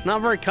hair?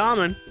 Not very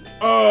common.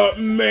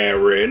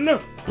 Marin,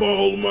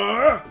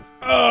 Bulma,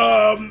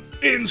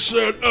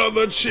 insert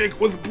other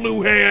chick with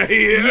blue hair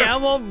here. Yeah,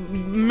 well,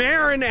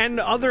 Marin and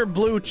other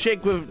blue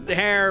chick with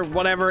hair,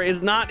 whatever,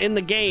 is not in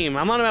the game.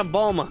 I'm on about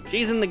Bulma.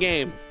 She's in the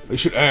game. They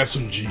should add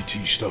some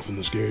GT stuff in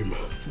this game.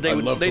 I'd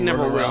love to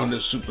run around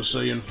as Super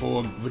Saiyan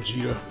 4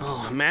 Vegeta.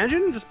 Oh,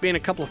 imagine just being a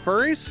couple of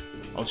furries.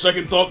 On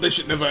second thought, they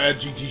should never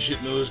add GT shit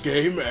into this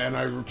game, and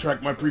I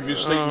retract my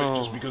previous statement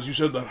just because you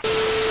said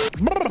that.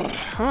 Oh,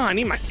 I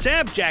need my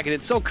sab jacket.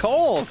 It's so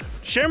cold.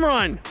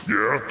 Shimron.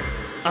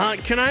 Yeah?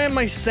 Can I have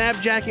my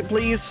sab jacket,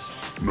 please?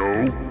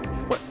 No?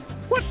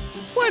 What?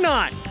 Why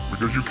not?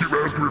 Because you keep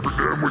asking me for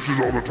damn wishes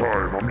all the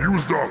time. I'm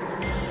used up.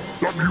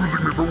 Stop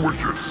using me for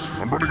wishes.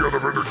 I'm running out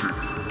of energy.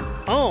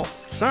 Oh,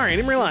 sorry, I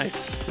didn't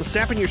realize. Was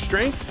sapping your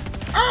strength?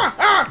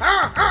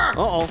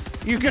 Uh-oh.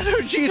 You get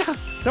Vegeta.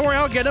 Don't worry,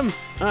 I'll get him.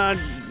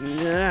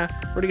 Yeah.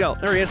 Where'd he go?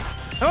 There he is.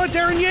 Oh, it's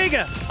Eren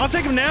Yeager. I'll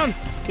take him down.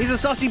 He's a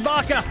sussy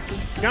baka.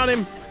 Got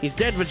him. He's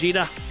dead,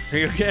 Vegeta. Are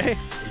you okay?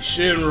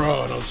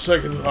 Shinron, on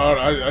second thought,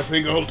 I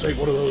think I'll take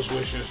one of those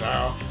wishes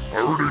now. I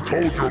already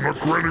told you I'm not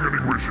granting any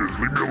wishes.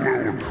 Leave me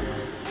alone.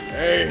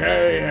 Hey.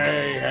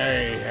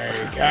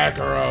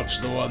 Kakarot's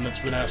the one that's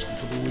been asking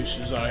for the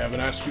wishes. I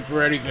haven't asked you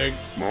for anything.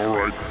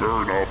 Alright,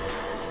 fair enough.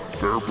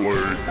 Fair play.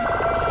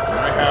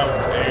 I have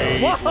a...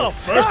 Whoa! Well,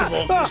 first of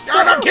all, this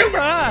guy not kill me!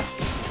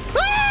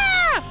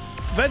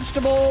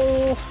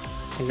 Vegetable!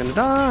 I'm gonna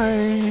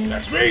die.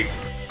 That's me!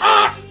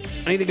 Ah!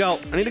 I need to go.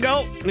 I need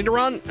to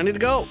run. I need to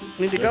go.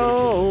 They're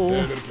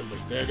gonna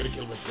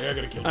kill me.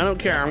 I don't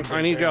care.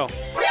 I need to go.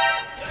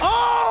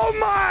 Oh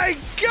my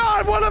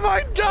God! What have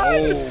I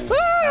done? Oh,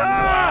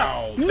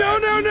 wow. No!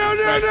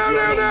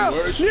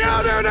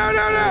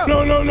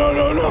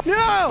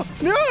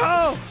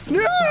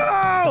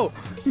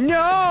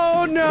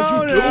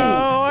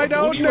 I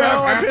don't know.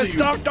 I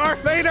pissed off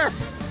Darth Vader.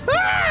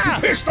 You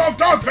pissed off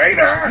Darth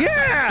Vader?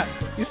 Yeah!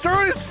 He's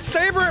throwing his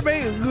saber at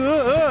me.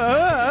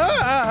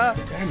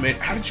 Damn it,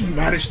 how did you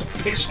manage to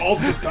piss off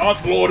the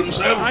Darth Lord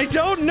himself? I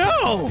don't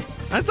know.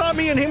 I thought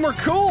me and him were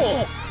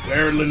cool.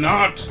 Apparently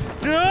not.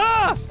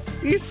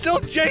 He's still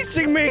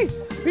chasing me.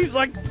 He's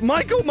like,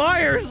 Michael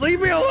Myers, leave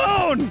me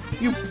alone.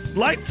 You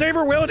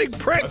lightsaber-wielding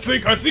prick. I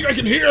think I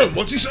can hear him.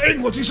 What's he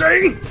saying? He's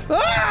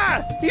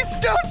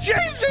still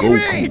chasing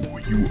me.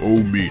 Goku, you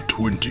owe me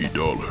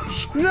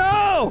 $20.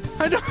 No,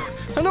 I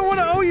don't want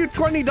to owe you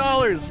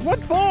 $20. What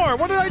for?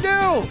 What did I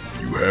do?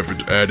 You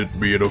haven't added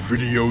me in a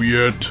video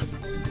yet.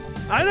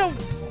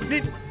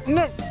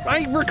 No,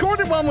 I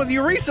recorded one with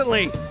you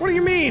recently. What do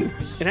you mean?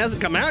 It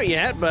hasn't come out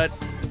yet, but...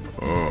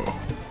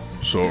 Oh,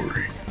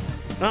 sorry.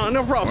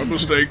 No problem. My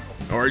mistake.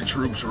 All right,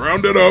 troops,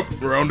 round it up.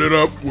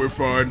 We're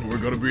fine. We're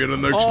gonna be in the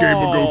next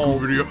GamerGoku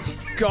video.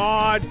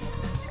 God.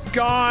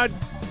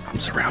 I'm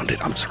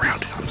surrounded. I'm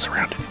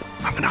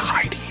gonna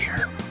hide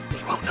here.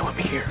 He won't know I'm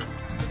here.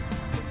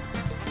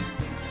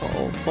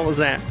 Uh-oh, what was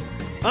that?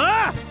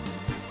 Ah!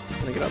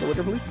 Can I get out of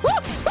the window, please?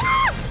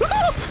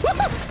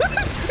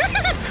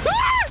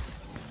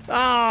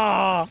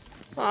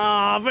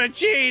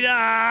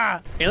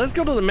 Vegeta! Hey, let's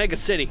go to the Mega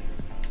City.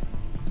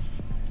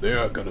 There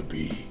are gonna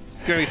be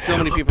so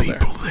many people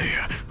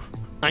there.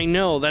 I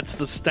know, that's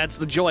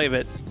the joy of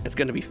it. It's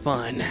gonna be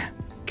fun.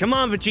 Come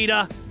on,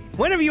 Vegeta.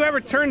 When have you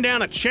ever turned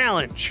down a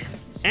challenge?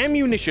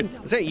 Ammunition.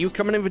 Is that you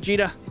coming in,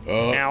 Vegeta?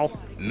 Ow.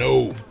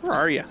 No. Where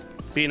are you?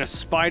 Being a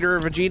spider,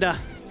 Vegeta?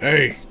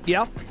 Hey.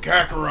 Yep.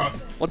 Kakarot.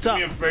 What's do up?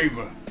 Me a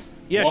favor.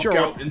 Yeah, Walk sure.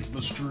 out into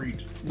the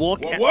street.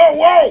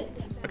 Whoa!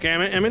 Okay,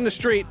 I'm in the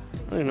street.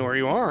 I don't know where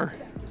you are.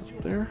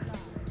 There.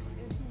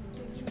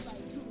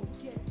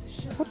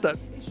 What the?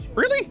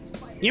 Really?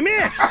 You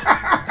missed!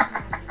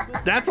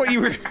 That's what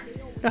you were...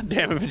 God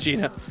damn it,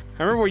 Vegeta.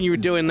 I remember when you were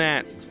doing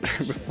that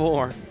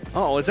before.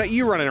 Oh, is that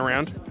you running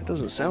around? It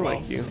doesn't sound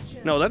like you.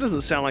 No, that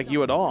doesn't sound like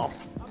you at all.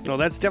 No,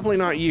 that's definitely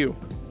not you.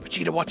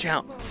 Vegeta, watch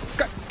out.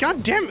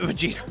 God damn it,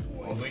 Vegeta.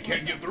 Well, they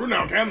can't get through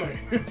now, can they?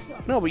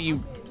 No, but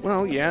you...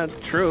 Well, yeah,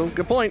 true.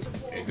 Good point.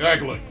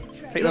 Exactly.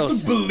 Take you have those.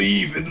 to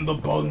believe in the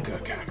bunker,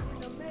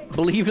 Kakarot.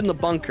 Believe in the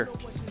bunker.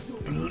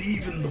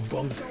 Believe in the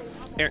bunker.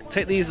 Here,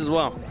 take these as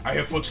well. I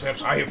hear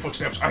footsteps. I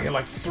hear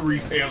like 3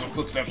 pairs of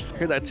footsteps. I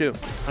hear that too.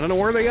 I don't know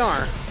where they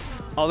are.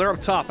 Oh, they're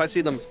up top. I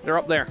see them. They're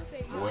up there.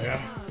 Where?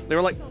 They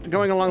were like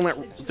going along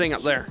that thing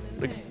up there.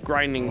 The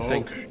grinding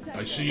thing. Okay.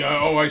 I see.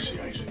 I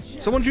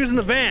see. Someone's using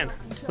the van.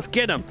 Let's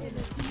get them.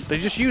 They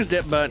just used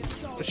it, but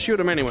let's shoot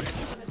them anyway.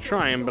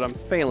 Trying, but I'm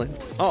failing.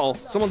 Uh-oh.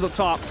 Someone's up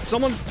top.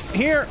 Someone's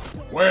here.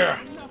 Where?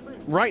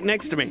 Right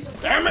next to me.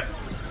 Damn it.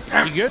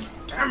 You good?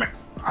 Damn it.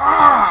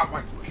 Ah,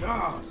 my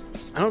God.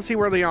 I don't see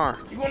where they are.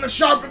 You going to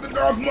shop at the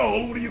Darth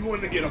Mall? What are you going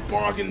to get? A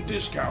bargain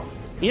discount?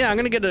 Yeah, I'm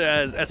gonna get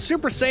a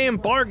Super Saiyan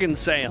bargain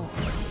sale.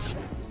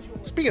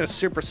 Speaking of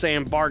Super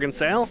Saiyan bargain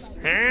sale,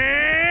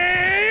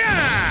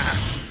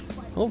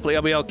 hopefully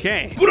I'll be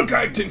okay.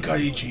 Budokai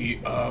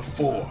Tenkaichi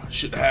 4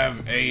 should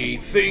have a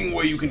thing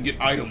where you can get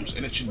items,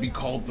 and it should be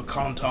called the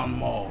Kanton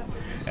Mall.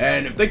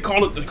 And if they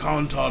call it the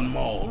Kanton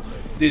Mall,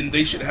 then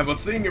they should have a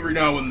thing every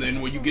now and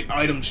then where you get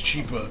items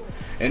cheaper,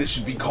 and it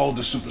should be called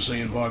the Super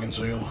Saiyan bargain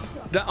sale.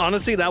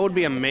 Honestly, that would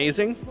be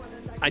amazing.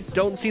 I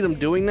don't see them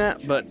doing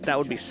that, but that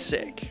would be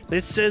sick.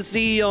 This is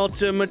the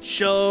ultimate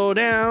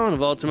showdown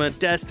of ultimate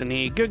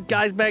destiny. Good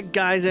guys, bad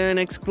guys, and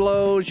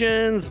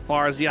explosions. As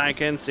far as the eye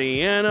can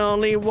see, and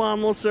only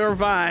one will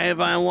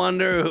survive. I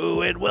wonder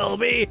who it will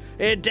be.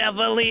 It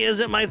definitely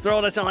isn't my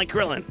throat. I sound like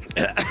Krillin.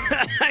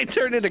 I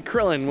turned into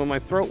Krillin when my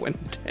throat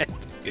went dead.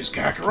 Is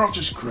Kakarot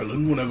just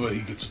Krillin whenever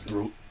he gets a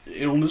throat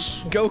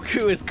illness.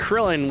 Goku is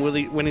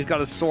Krillin when he's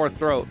got a sore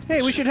throat.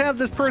 Hey, we should have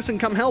this person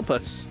come help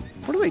us.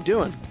 What are they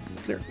doing?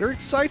 They're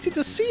excited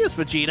to see us,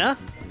 Vegeta.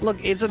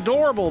 Look, it's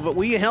adorable, but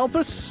will you help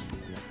us?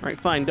 All right,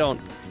 fine, don't.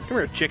 Come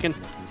here, chicken.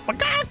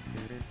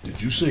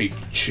 Did you say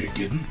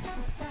chicken?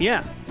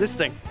 Yeah, this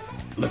thing.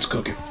 Let's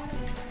cook it.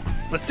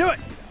 Let's do it.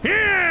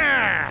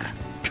 Yeah!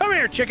 Come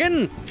here,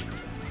 chicken.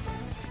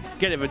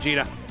 Get it,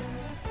 Vegeta.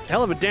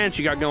 Hell of a dance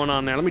you got going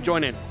on there. Let me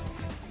join in.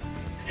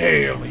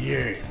 Hell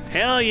yeah.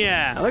 Hell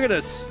yeah. Look at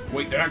this.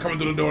 Wait, they're not coming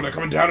through the door. They're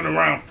coming down and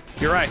around.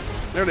 You're right.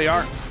 There they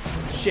are.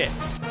 Shit.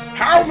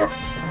 How the...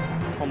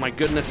 Oh my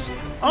goodness.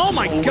 Oh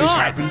my What god.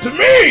 happened to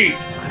me?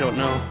 I don't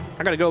know.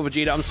 I gotta go,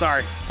 Vegeta. I'm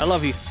sorry. I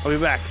love you. I'll be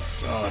back.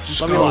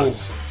 Just Love you go.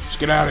 lots. Let's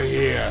get out of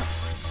here.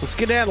 I'm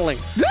skedaddling.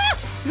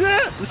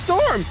 The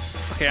storm.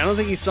 Okay, I don't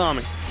think he saw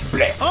me.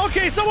 Blech.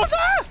 Okay, someone's...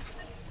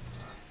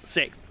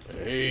 Sick.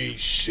 Hey,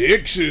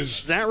 6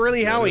 Is that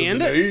really how we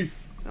end it?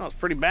 That was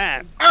pretty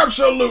bad.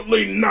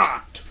 Absolutely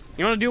not.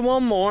 You wanna do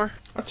one more?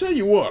 I'll tell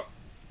you what.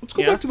 Let's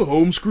go back to the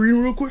home screen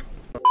real quick.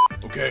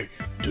 Okay.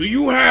 Do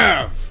you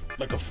have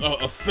like a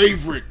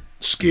favorite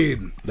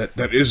skin that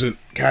isn't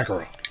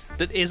Kakarot?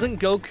 That isn't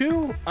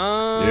Goku?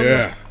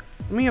 Yeah.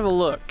 Let me have a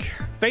look.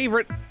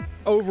 Favorite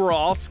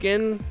overall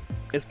skin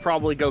is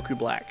probably Goku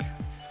Black.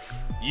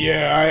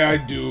 Yeah, I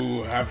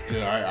do have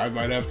to. I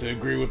might have to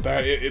agree with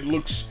that. It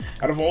looks,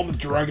 out of all the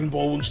Dragon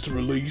Ball ones to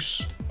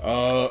release,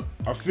 I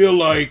feel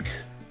like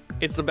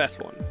it's the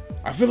best one.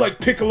 I feel like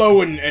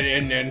Piccolo and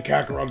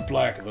Kakarot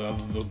Black are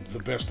the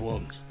best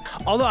ones.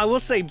 Although I will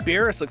say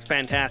Beerus looks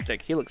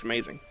fantastic. He looks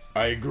amazing.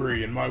 I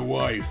agree, and my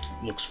wife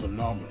looks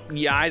phenomenal.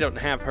 Yeah, I don't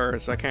have her,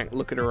 so I can't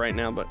look at her right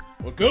now, but...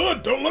 Well,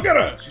 good. Don't look at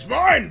her. She's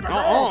mine. Back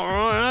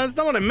off. That's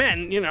not what I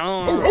meant, you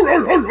know.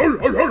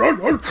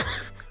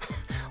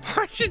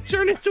 Why'd you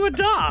turn into a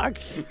dog?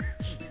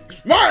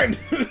 Mine!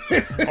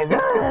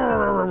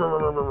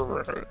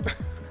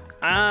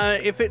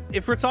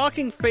 If we're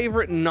talking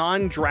favorite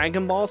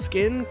non-Dragon Ball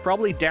skin,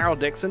 probably Daryl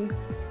Dixon.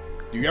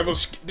 Do you have a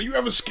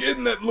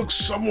skin that looks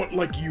somewhat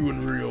like you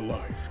in real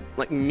life?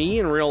 Like me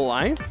in real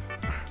life?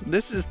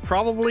 This is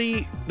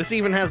probably... This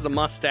even has the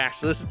mustache,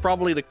 so this is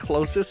probably the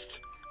closest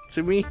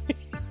to me.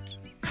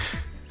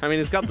 I mean,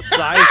 it's got the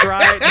size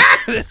right.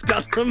 It's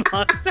got the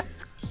mustache.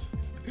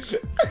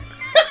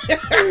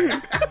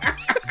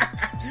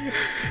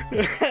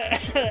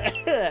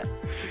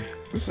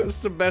 That's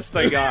the best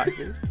I got.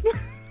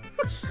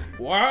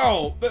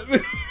 Wow.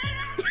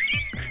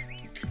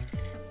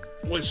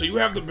 Wait, so you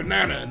have the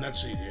banana in that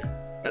seed here?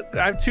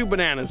 I have 2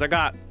 bananas. I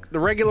got the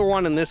regular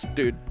one and this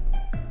dude.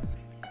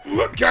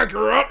 Look,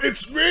 Kakarot,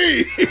 it's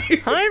me!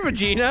 Hi,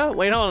 Vegeta.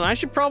 Wait, hold on. I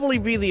should probably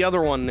be the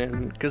other one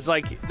then, because,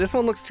 like, this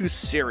one looks too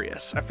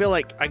serious. I feel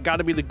like I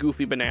gotta be the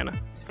goofy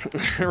banana.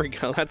 There we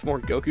go. That's more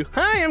Goku.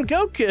 Hi, I'm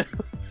Goku.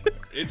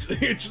 It's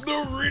the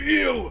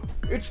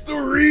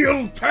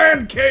real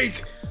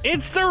Pancake.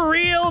 It's the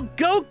real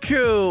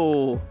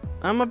Goku.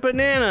 I'm a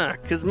banana,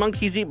 because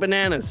monkeys eat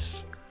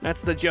bananas.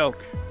 That's the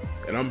joke.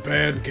 And I'm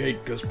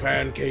Pancake, because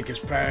Pancake is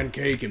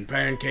pancake and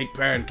pancake.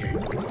 I'm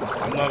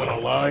not gonna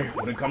lie,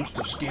 when it comes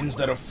to skins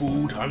that are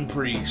food, I'm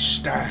pretty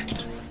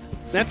stacked.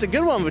 That's a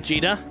good one,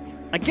 Vegeta.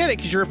 I get it,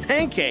 because you're a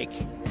pancake.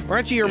 Or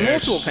actually, you're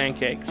multiple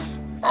pancakes.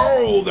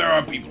 Oh, there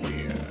are people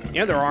here.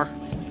 Yeah, there are.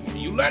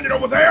 You landed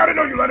over there? I didn't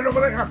know you landed over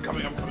there. I'm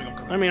coming.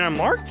 I mean, I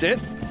marked it.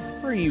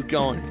 Where are you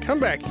going? Come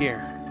back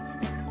here.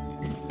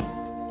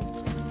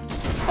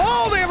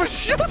 Oh, they have a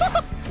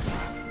shot!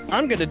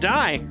 I'm gonna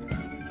die.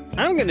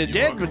 I'm gonna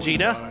dead,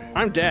 Vegeta.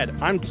 I'm dead.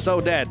 I'm so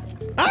dead.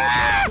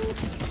 Ah!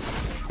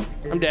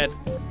 I'm dead.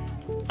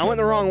 I went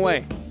the wrong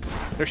way.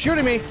 They're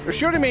shooting me. They're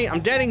shooting me.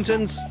 I'm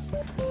Deadingtons.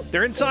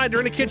 They're inside.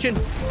 They're in the kitchen.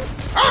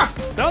 Ah!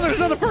 No, there's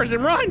another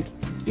person. Run!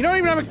 You don't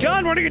even have a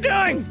gun. What are you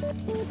doing?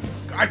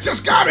 I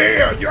just got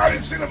here. I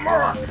didn't see the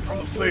mark on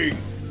the thing.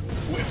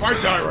 If I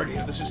die right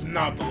here, this is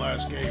not the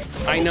last game.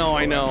 I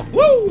know.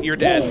 Woo! You're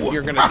dead. Woo!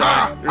 You're gonna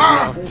die.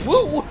 There's no...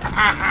 Woo!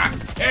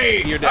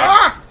 Hey! You're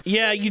dead.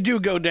 Yeah, you do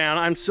go down.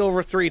 I'm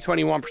silver 3,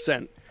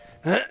 21%.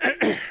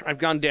 I've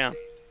gone down.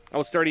 I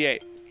was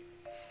 38.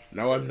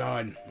 Now I'm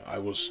 9. I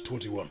was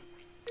 21.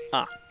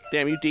 Ah,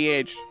 damn, you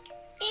de-aged.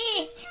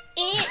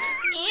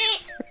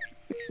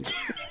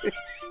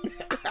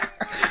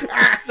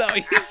 So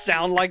you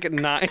sound like a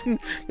 9.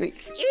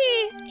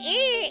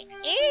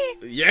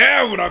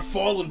 Yeah, when I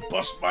fall and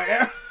bust my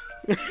ass.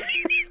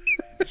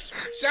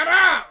 Shut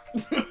up!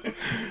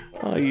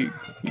 Oh, you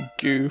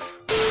goof.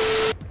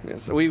 Yeah,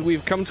 so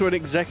we've come to an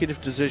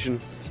executive decision.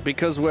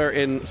 Because we're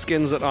in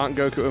skins that aren't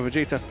Goku or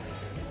Vegeta,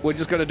 we're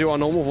just gonna do our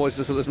normal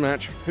voices for this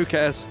match. Who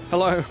cares?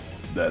 Hello.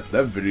 That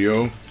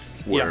video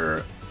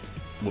where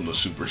when the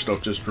super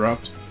stuff just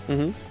dropped,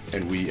 and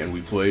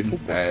we played,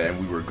 and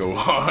we were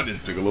Gohan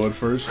and Piccolo at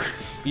first.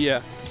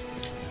 Yeah.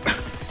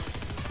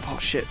 Oh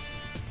shit.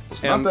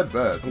 It's not that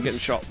bad. I'm getting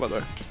shot by the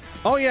way.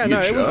 Oh yeah,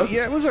 no,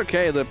 it was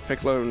okay, the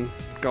Piccolo and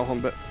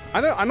Gohan bit.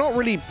 I'm not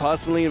really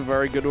personally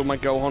very good with my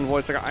Gohan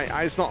voice. Like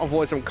it's not a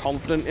voice I'm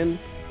confident in.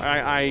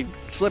 I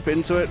slip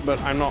into it, but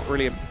I'm not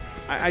really.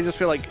 I just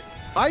feel like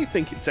I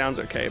think it sounds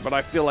okay, but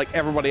I feel like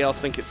everybody else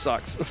think it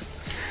sucks.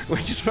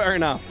 Which is fair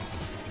enough,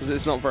 because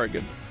it's not very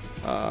good.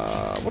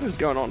 What is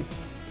going on?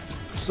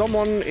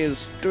 Someone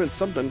is doing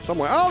something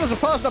somewhere. Oh, there's a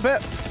person up here!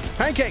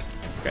 Pancake!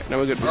 Okay, no,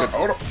 we're good, we're good.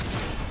 Hold on.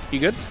 You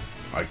good?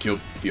 I killed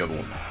the other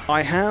one.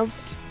 I have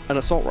an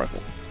assault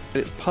rifle.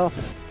 It's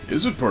purple.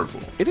 Is it purple?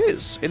 It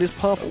is. It is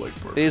purple. I like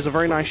purple. It is a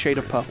very nice shade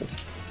of purple.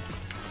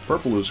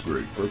 Purple is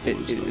great. Purple It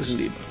is nice. is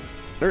indeed.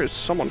 There is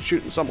someone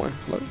shooting somewhere.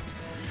 Hello?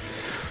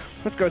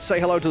 Let's go say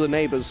hello to the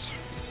neighbors.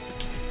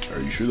 Are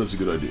you sure that's a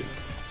good idea?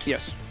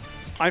 Yes.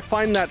 I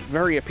find that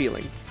very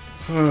appealing.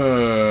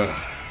 This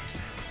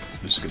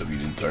is gonna be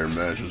the entire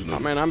match, isn't it? Oh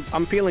man,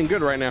 I'm feeling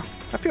good right now.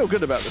 I feel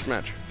good about this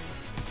match.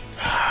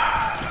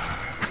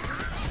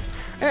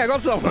 Hey, I got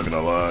I'm someone. not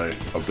gonna lie.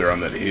 Up there on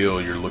that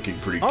hill, you're looking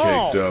pretty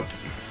caked up.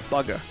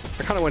 Bugger.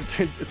 I kind of went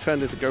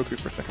turned into Goku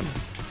for a second.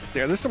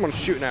 Yeah, there's someone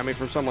shooting at me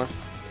from somewhere.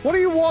 What do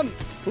you want?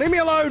 Leave me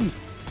alone!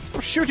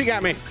 Stop shooting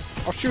at me!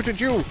 I'll shoot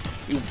at you,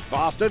 you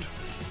bastard!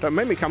 Don't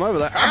make me come over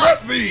there. How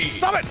about thee?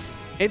 Stop it!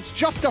 It's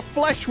just a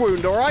flesh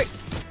wound, alright?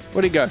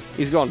 Where'd he go?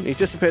 He's gone. He's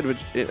disappeared with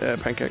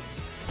Pancake.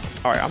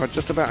 Alright, I've had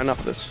just about enough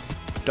of this.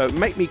 Don't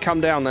make me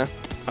come down there.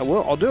 I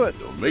will. I'll do it.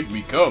 Don't make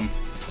me come.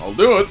 I'll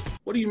do it.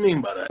 What do you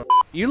mean by that?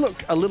 You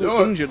look a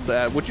little injured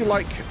there. Would you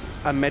like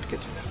a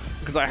medkit?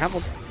 Because I have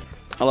one.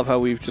 I love how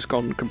we've just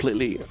gone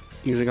completely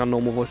using our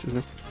normal voices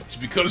now. It's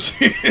because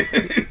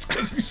it's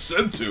because you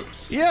said to.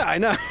 Yeah, I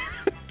know.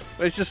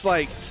 It's just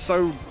like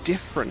so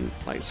different,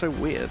 like so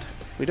weird.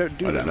 We don't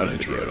do I that. did not on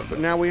interact video, on but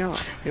that. now we are.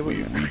 Here we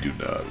We go. do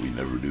not. We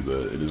never do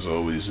that. It is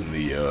always in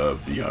the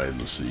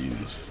behind the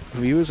scenes.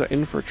 Viewers are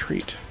in for a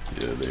treat.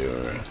 Yeah, they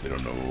are. They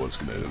don't know what's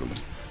gonna hit them.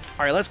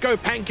 All right, let's go,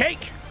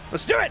 Pancake.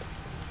 Let's do it.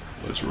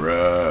 Let's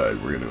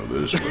ride. We're gonna go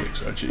this way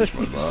because I changed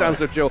my mind. Sounds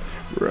so chill.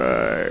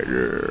 Right.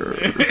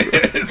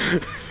 Yeah.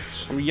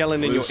 I'm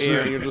yelling in your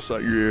ear, and you're just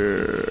like,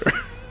 yeah.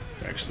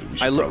 Actually, we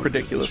should I look probably do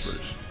ridiculous. this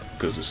first,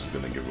 because this is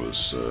gonna give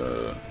us.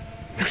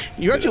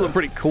 You actually look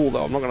pretty cool,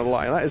 though. I'm not gonna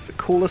lie. That is the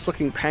coolest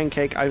looking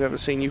Pancake I've ever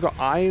seen. You've got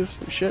eyes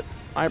and shit,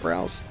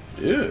 eyebrows.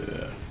 Yeah.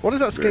 What is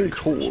that skin Very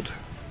called?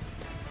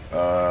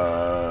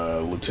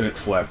 Lieutenant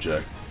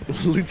Flapjack.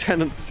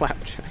 Lieutenant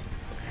Flapjack.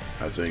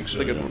 I think so.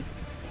 That's a good yeah. one.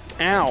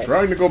 Ow.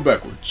 Trying to go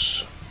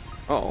backwards.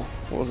 Uh-oh.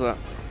 What was that?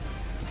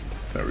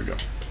 There we go.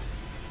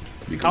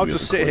 Because I'll we have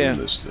just to sit claim here.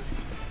 This thing.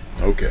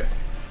 Okay.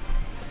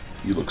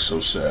 You look so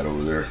sad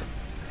over there.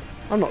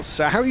 I'm not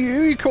sad. Who are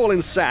you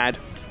calling sad?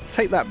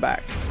 Take that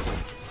back.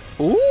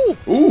 Ooh!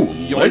 Ooh,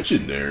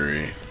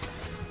 legendary.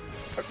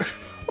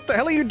 What the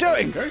hell are you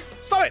doing? Okay.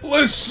 Stop it!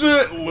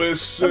 Listen.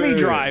 Let me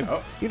drive.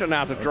 Oh, You don't know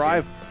how to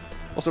drive.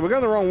 Also, we're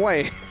going the wrong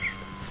way.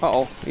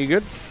 Uh-oh. You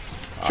good?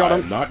 Shot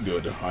I'm him. not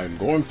good. I'm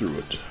going through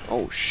it.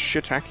 Oh,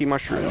 shiitake I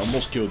mushrooms.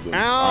 almost killed them.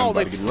 Ow, I'm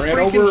they about to get ran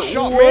freaking over.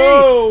 shot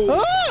Whoa!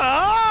 me!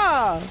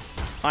 Ah!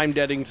 I'm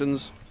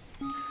Deadingtons.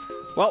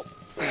 Well,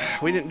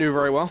 we didn't do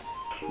very well.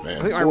 Man,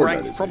 I think my Fortnite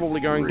rank's is a probably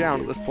going great down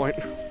game. at this point.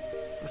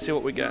 Let's see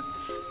what we get.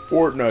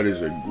 Fortnite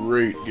is a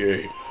great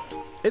game.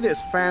 It is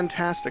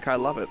fantastic. I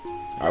love it.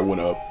 I went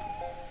up.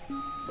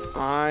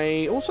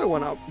 I also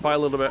went up by a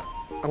little bit.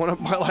 I went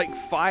up by like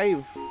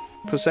 5%.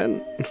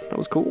 That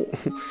was cool.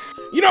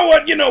 You know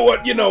what?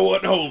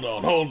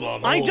 Hold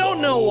on. I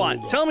don't know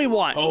what. Tell me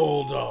what.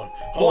 Hold on.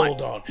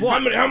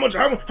 What?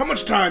 How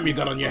much time you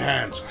got on your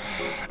hands?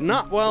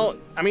 Not well.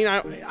 I mean,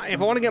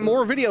 if I want to get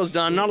more videos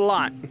done, not a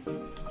lot.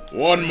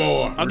 One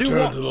more. I'll do Return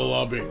one. to the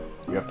lobby.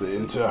 You have to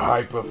enter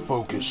hyper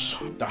focus.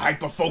 The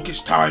hyper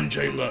focus time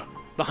chamber.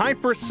 The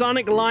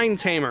hypersonic line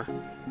tamer.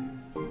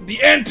 The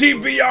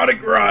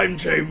antibiotic rhyme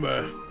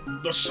chamber.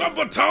 The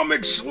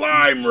subatomic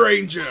slime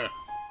ranger.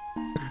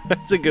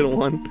 That's a good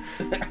one.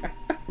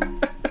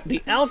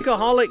 The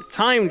alcoholic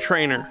time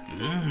trainer.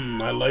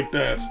 I like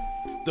that.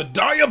 The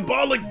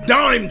diabolic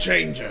dime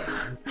changer.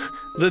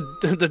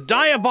 The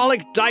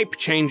diabolic dipe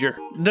changer.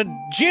 The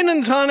gin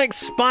and tonic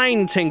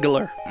spine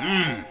tingler.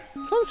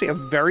 It's honestly a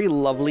very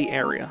lovely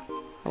area.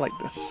 I like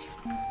this.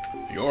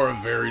 You're a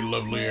very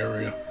lovely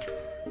area.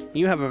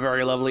 You have a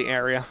very lovely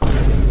area.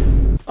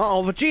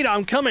 Uh-oh, Vegeta,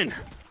 I'm coming.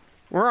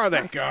 Where are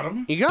they? Got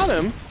him. You got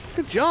him?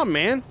 Good job,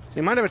 man.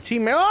 They might have a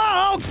teammate.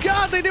 Oh,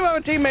 God, they do have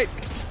a teammate.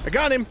 I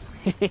got him.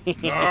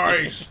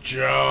 Nice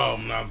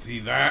job. Now see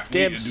that? We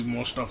need Dibs. to do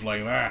more stuff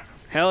like that.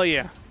 Hell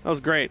yeah. That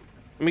was great.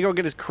 Let me go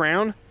get his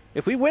crown.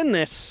 If we win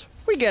this,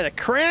 we get a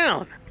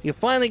crown. You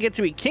finally get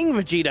to be King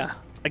Vegeta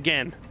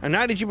again. I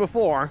knighted you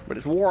before, but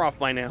it's wore off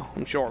by now.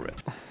 I'm sure of it.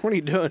 What are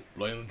you doing?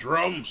 Playing the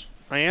drums.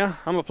 Oh, yeah?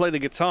 I'm gonna play the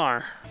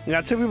guitar. We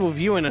got 2 people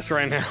viewing us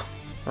right now.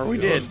 Or we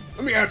did.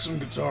 Let me add some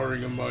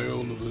guitaring of my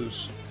own to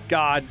this.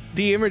 God,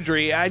 the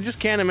imagery. I just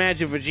can't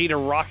imagine Vegeta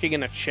rocking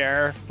in a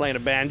chair playing a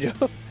banjo.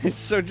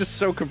 It's just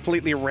so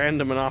completely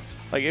random and off.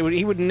 Like,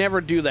 he would never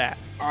do that.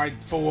 I,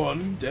 for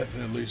one,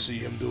 definitely see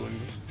him doing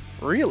this.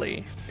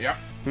 Really? Yeah.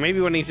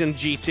 Maybe when he's in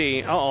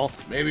GT. Uh-oh.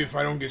 Maybe if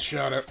I don't get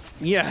shot at.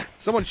 Yeah,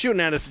 someone's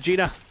shooting at us,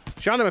 Vegeta.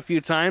 Shot him a few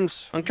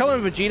times. I'm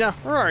coming, Vegeta.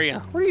 Where are you?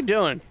 What are you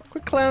doing?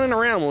 Quit clowning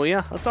around, will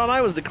ya? I thought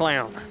I was the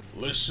clown.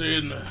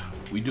 Listen,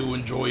 we do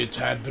enjoy a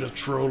tad bit of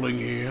trolling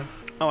here.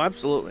 Oh,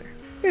 absolutely.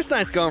 It's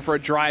nice going for a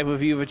drive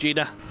with you,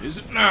 Vegeta. Is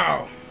it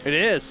now? It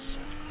is.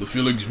 The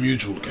feeling's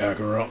mutual,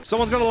 Kakarot.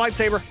 Someone's got a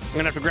lightsaber. I'm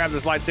gonna have to grab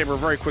this lightsaber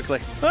very quickly.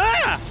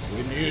 Ah!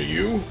 We're near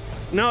you?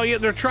 No, yeah,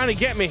 they're trying to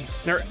get me.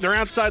 They're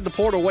outside the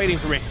portal waiting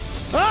for me.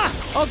 Ah!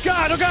 Oh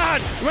god, oh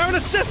god! I'm having a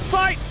Sith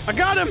fight! I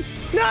got him!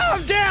 No,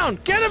 I'm down!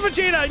 Get him,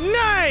 Vegeta!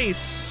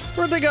 Nice!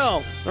 Where'd they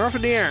go? They're up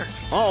in the air.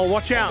 Oh,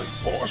 watch out.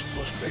 Force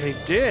push me.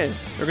 They did.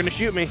 They're gonna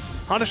shoot me.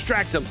 I'll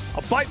distract them.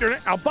 I'll bite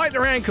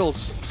their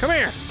ankles. Come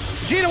here.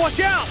 Vegeta, watch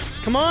out!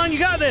 Come on, you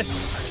got this!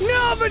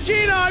 No,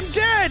 Vegeta, I'm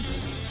dead!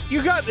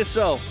 You got this,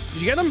 though.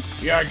 Did you get him?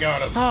 Yeah, I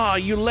got him. Ah,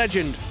 you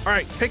legend. All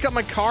right, pick up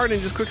my card and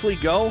just quickly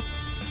go.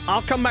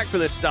 I'll come back for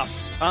this stuff.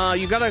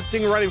 You got a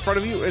thing right in front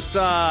of you. It's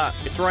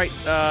right.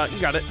 You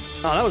got it.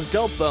 Oh, that was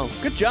dope, though.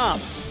 Good job.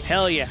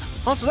 Hell yeah.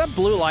 Also, that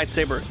blue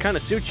lightsaber kind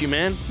of suits you,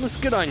 man. Looks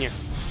good on you.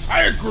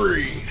 I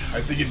agree. I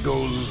think it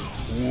goes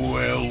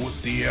well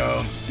with the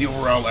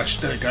overall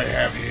aesthetic I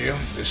have here,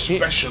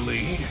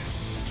 especially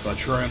if I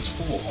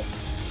transform.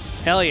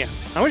 Hell yeah.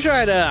 I wish I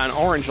had an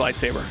orange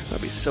lightsaber.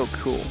 That'd be so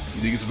cool.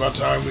 You think it's about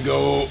time we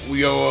go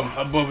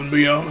above and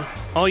beyond?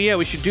 Oh yeah,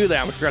 we should do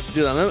that. We forgot to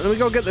do that. Let me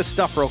go get this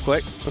stuff real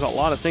quick. There's a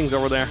lot of things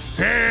over there.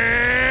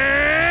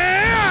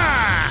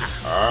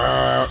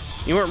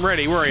 You weren't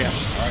ready, were you?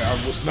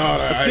 I was not.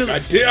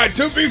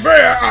 To be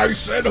fair, I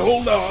said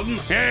hold on.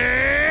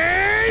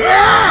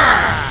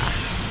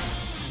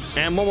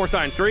 And one more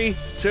time. 3,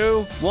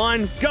 2,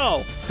 1,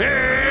 go.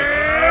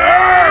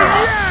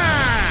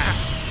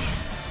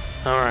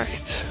 All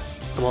right.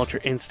 I'm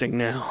Ultra Instinct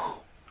now.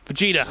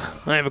 Vegeta,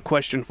 I have a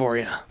question for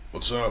you.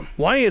 What's up?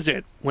 Why is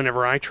it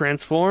whenever I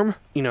transform,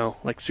 you know,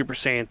 like Super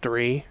Saiyan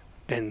 3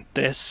 and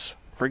this,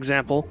 for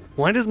example,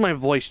 why does my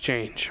voice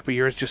change, but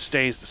yours just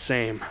stays the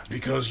same?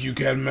 Because you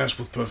can't mess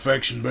with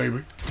perfection,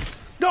 baby.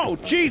 Oh,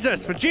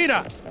 Jesus,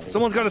 Vegeta!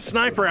 Someone's got a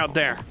sniper out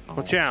there.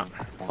 Watch out.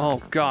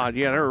 Oh, God,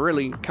 yeah, they're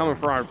really coming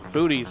for our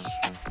booties.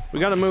 We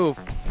gotta move.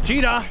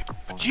 Vegeta!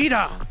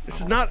 Vegeta! This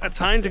is not a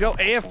time to go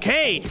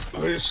AFK!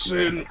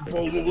 Listen,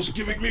 Bulma was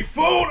giving me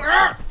food!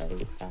 Ah!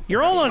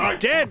 You're almost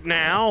dead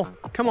now!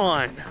 Come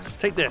on,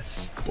 take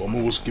this.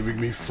 Bulma was giving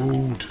me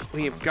food.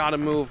 We have gotta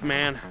move,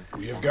 man.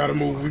 We have gotta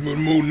move. We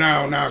move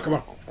now. Come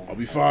on. I'll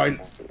be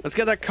fine. Let's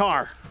get that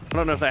car. I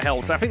don't know if that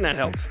helps. I think that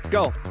helps.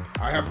 Go.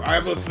 I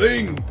have a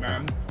thing,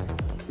 man.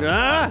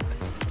 Ah!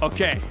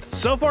 Okay.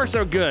 So far,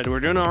 so good. We're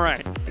doing all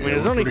right. I mean,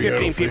 there's only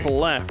 15 people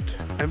left.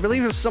 I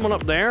believe there's someone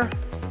up there,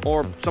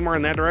 or somewhere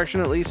in that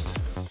direction at least.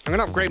 I'm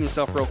gonna upgrade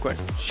myself real quick.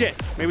 Shit.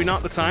 Maybe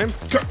not the time.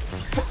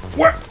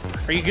 What?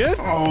 Are you good?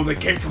 Oh, they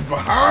came from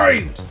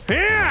behind.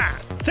 Yeah!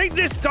 Take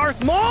this,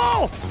 Darth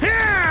Maul!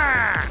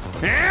 Yeah!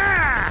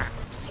 Yeah!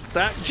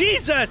 That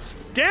Jesus!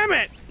 Damn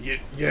it!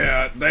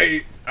 Yeah,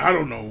 I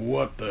don't know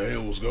what the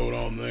hell was going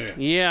on there.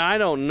 Yeah, I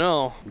don't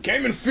know. We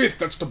came in 5th.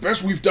 That's the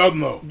best we've done,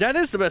 though. That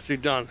is the best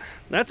we've done.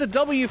 That's a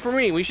W for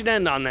me. We should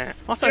end on that.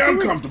 Also, yeah, I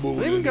think I'm comfortable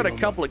with it. I think we got a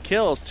couple of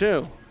kills,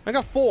 too. I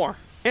got 4.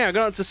 Yeah, I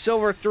got up to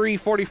silver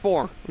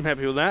 344. I'm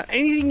happy with that.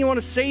 Anything you want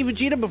to say,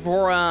 Vegeta,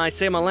 before I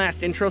say my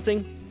last intro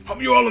thing?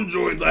 Hope you all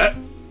enjoyed that.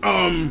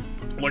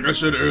 Like I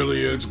said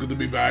earlier, it's good to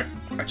be back.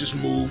 I just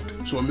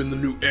moved, so I'm in the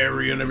new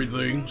area and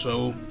everything,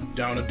 so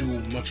down to do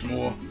much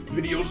more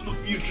videos in the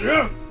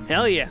future.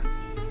 Hell yeah.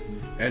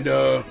 And,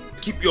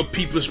 keep your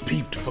peepers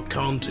peeped for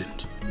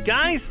content.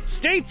 Guys,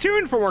 stay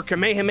tuned for more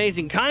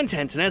KamehaMAZING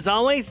content, and as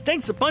always,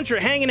 thanks a bunch for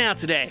hanging out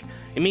today.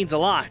 It means a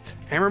lot.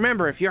 And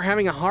remember, if you're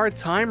having a hard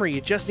time or you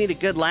just need a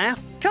good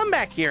laugh, come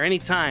back here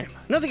anytime.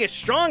 Nothing is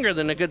stronger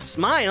than a good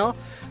smile.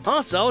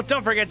 Also,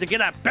 don't forget to get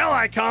that bell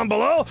icon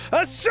below,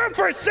 a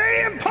Super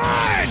Saiyan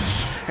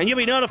Punch! And you'll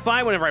be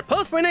notified whenever I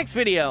post my next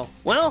video.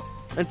 Well,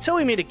 until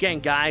we meet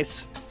again,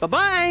 guys.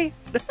 Bye-bye!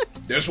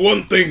 There's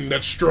one thing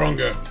that's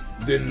stronger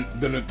than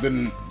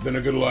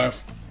a good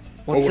laugh.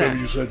 What's or whatever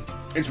that? you said.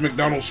 It's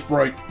McDonald's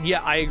Sprite.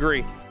 Yeah, I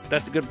agree.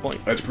 That's a good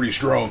point. That's pretty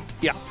strong.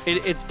 Yeah,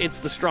 it's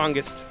the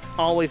strongest.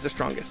 Always the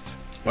strongest.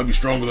 Might be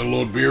stronger than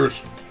Lord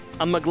Beerus.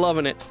 I'm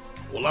McLovin' it.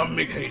 Well, I'm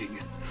McHating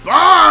it.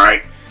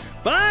 Bye!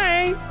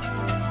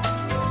 Bye!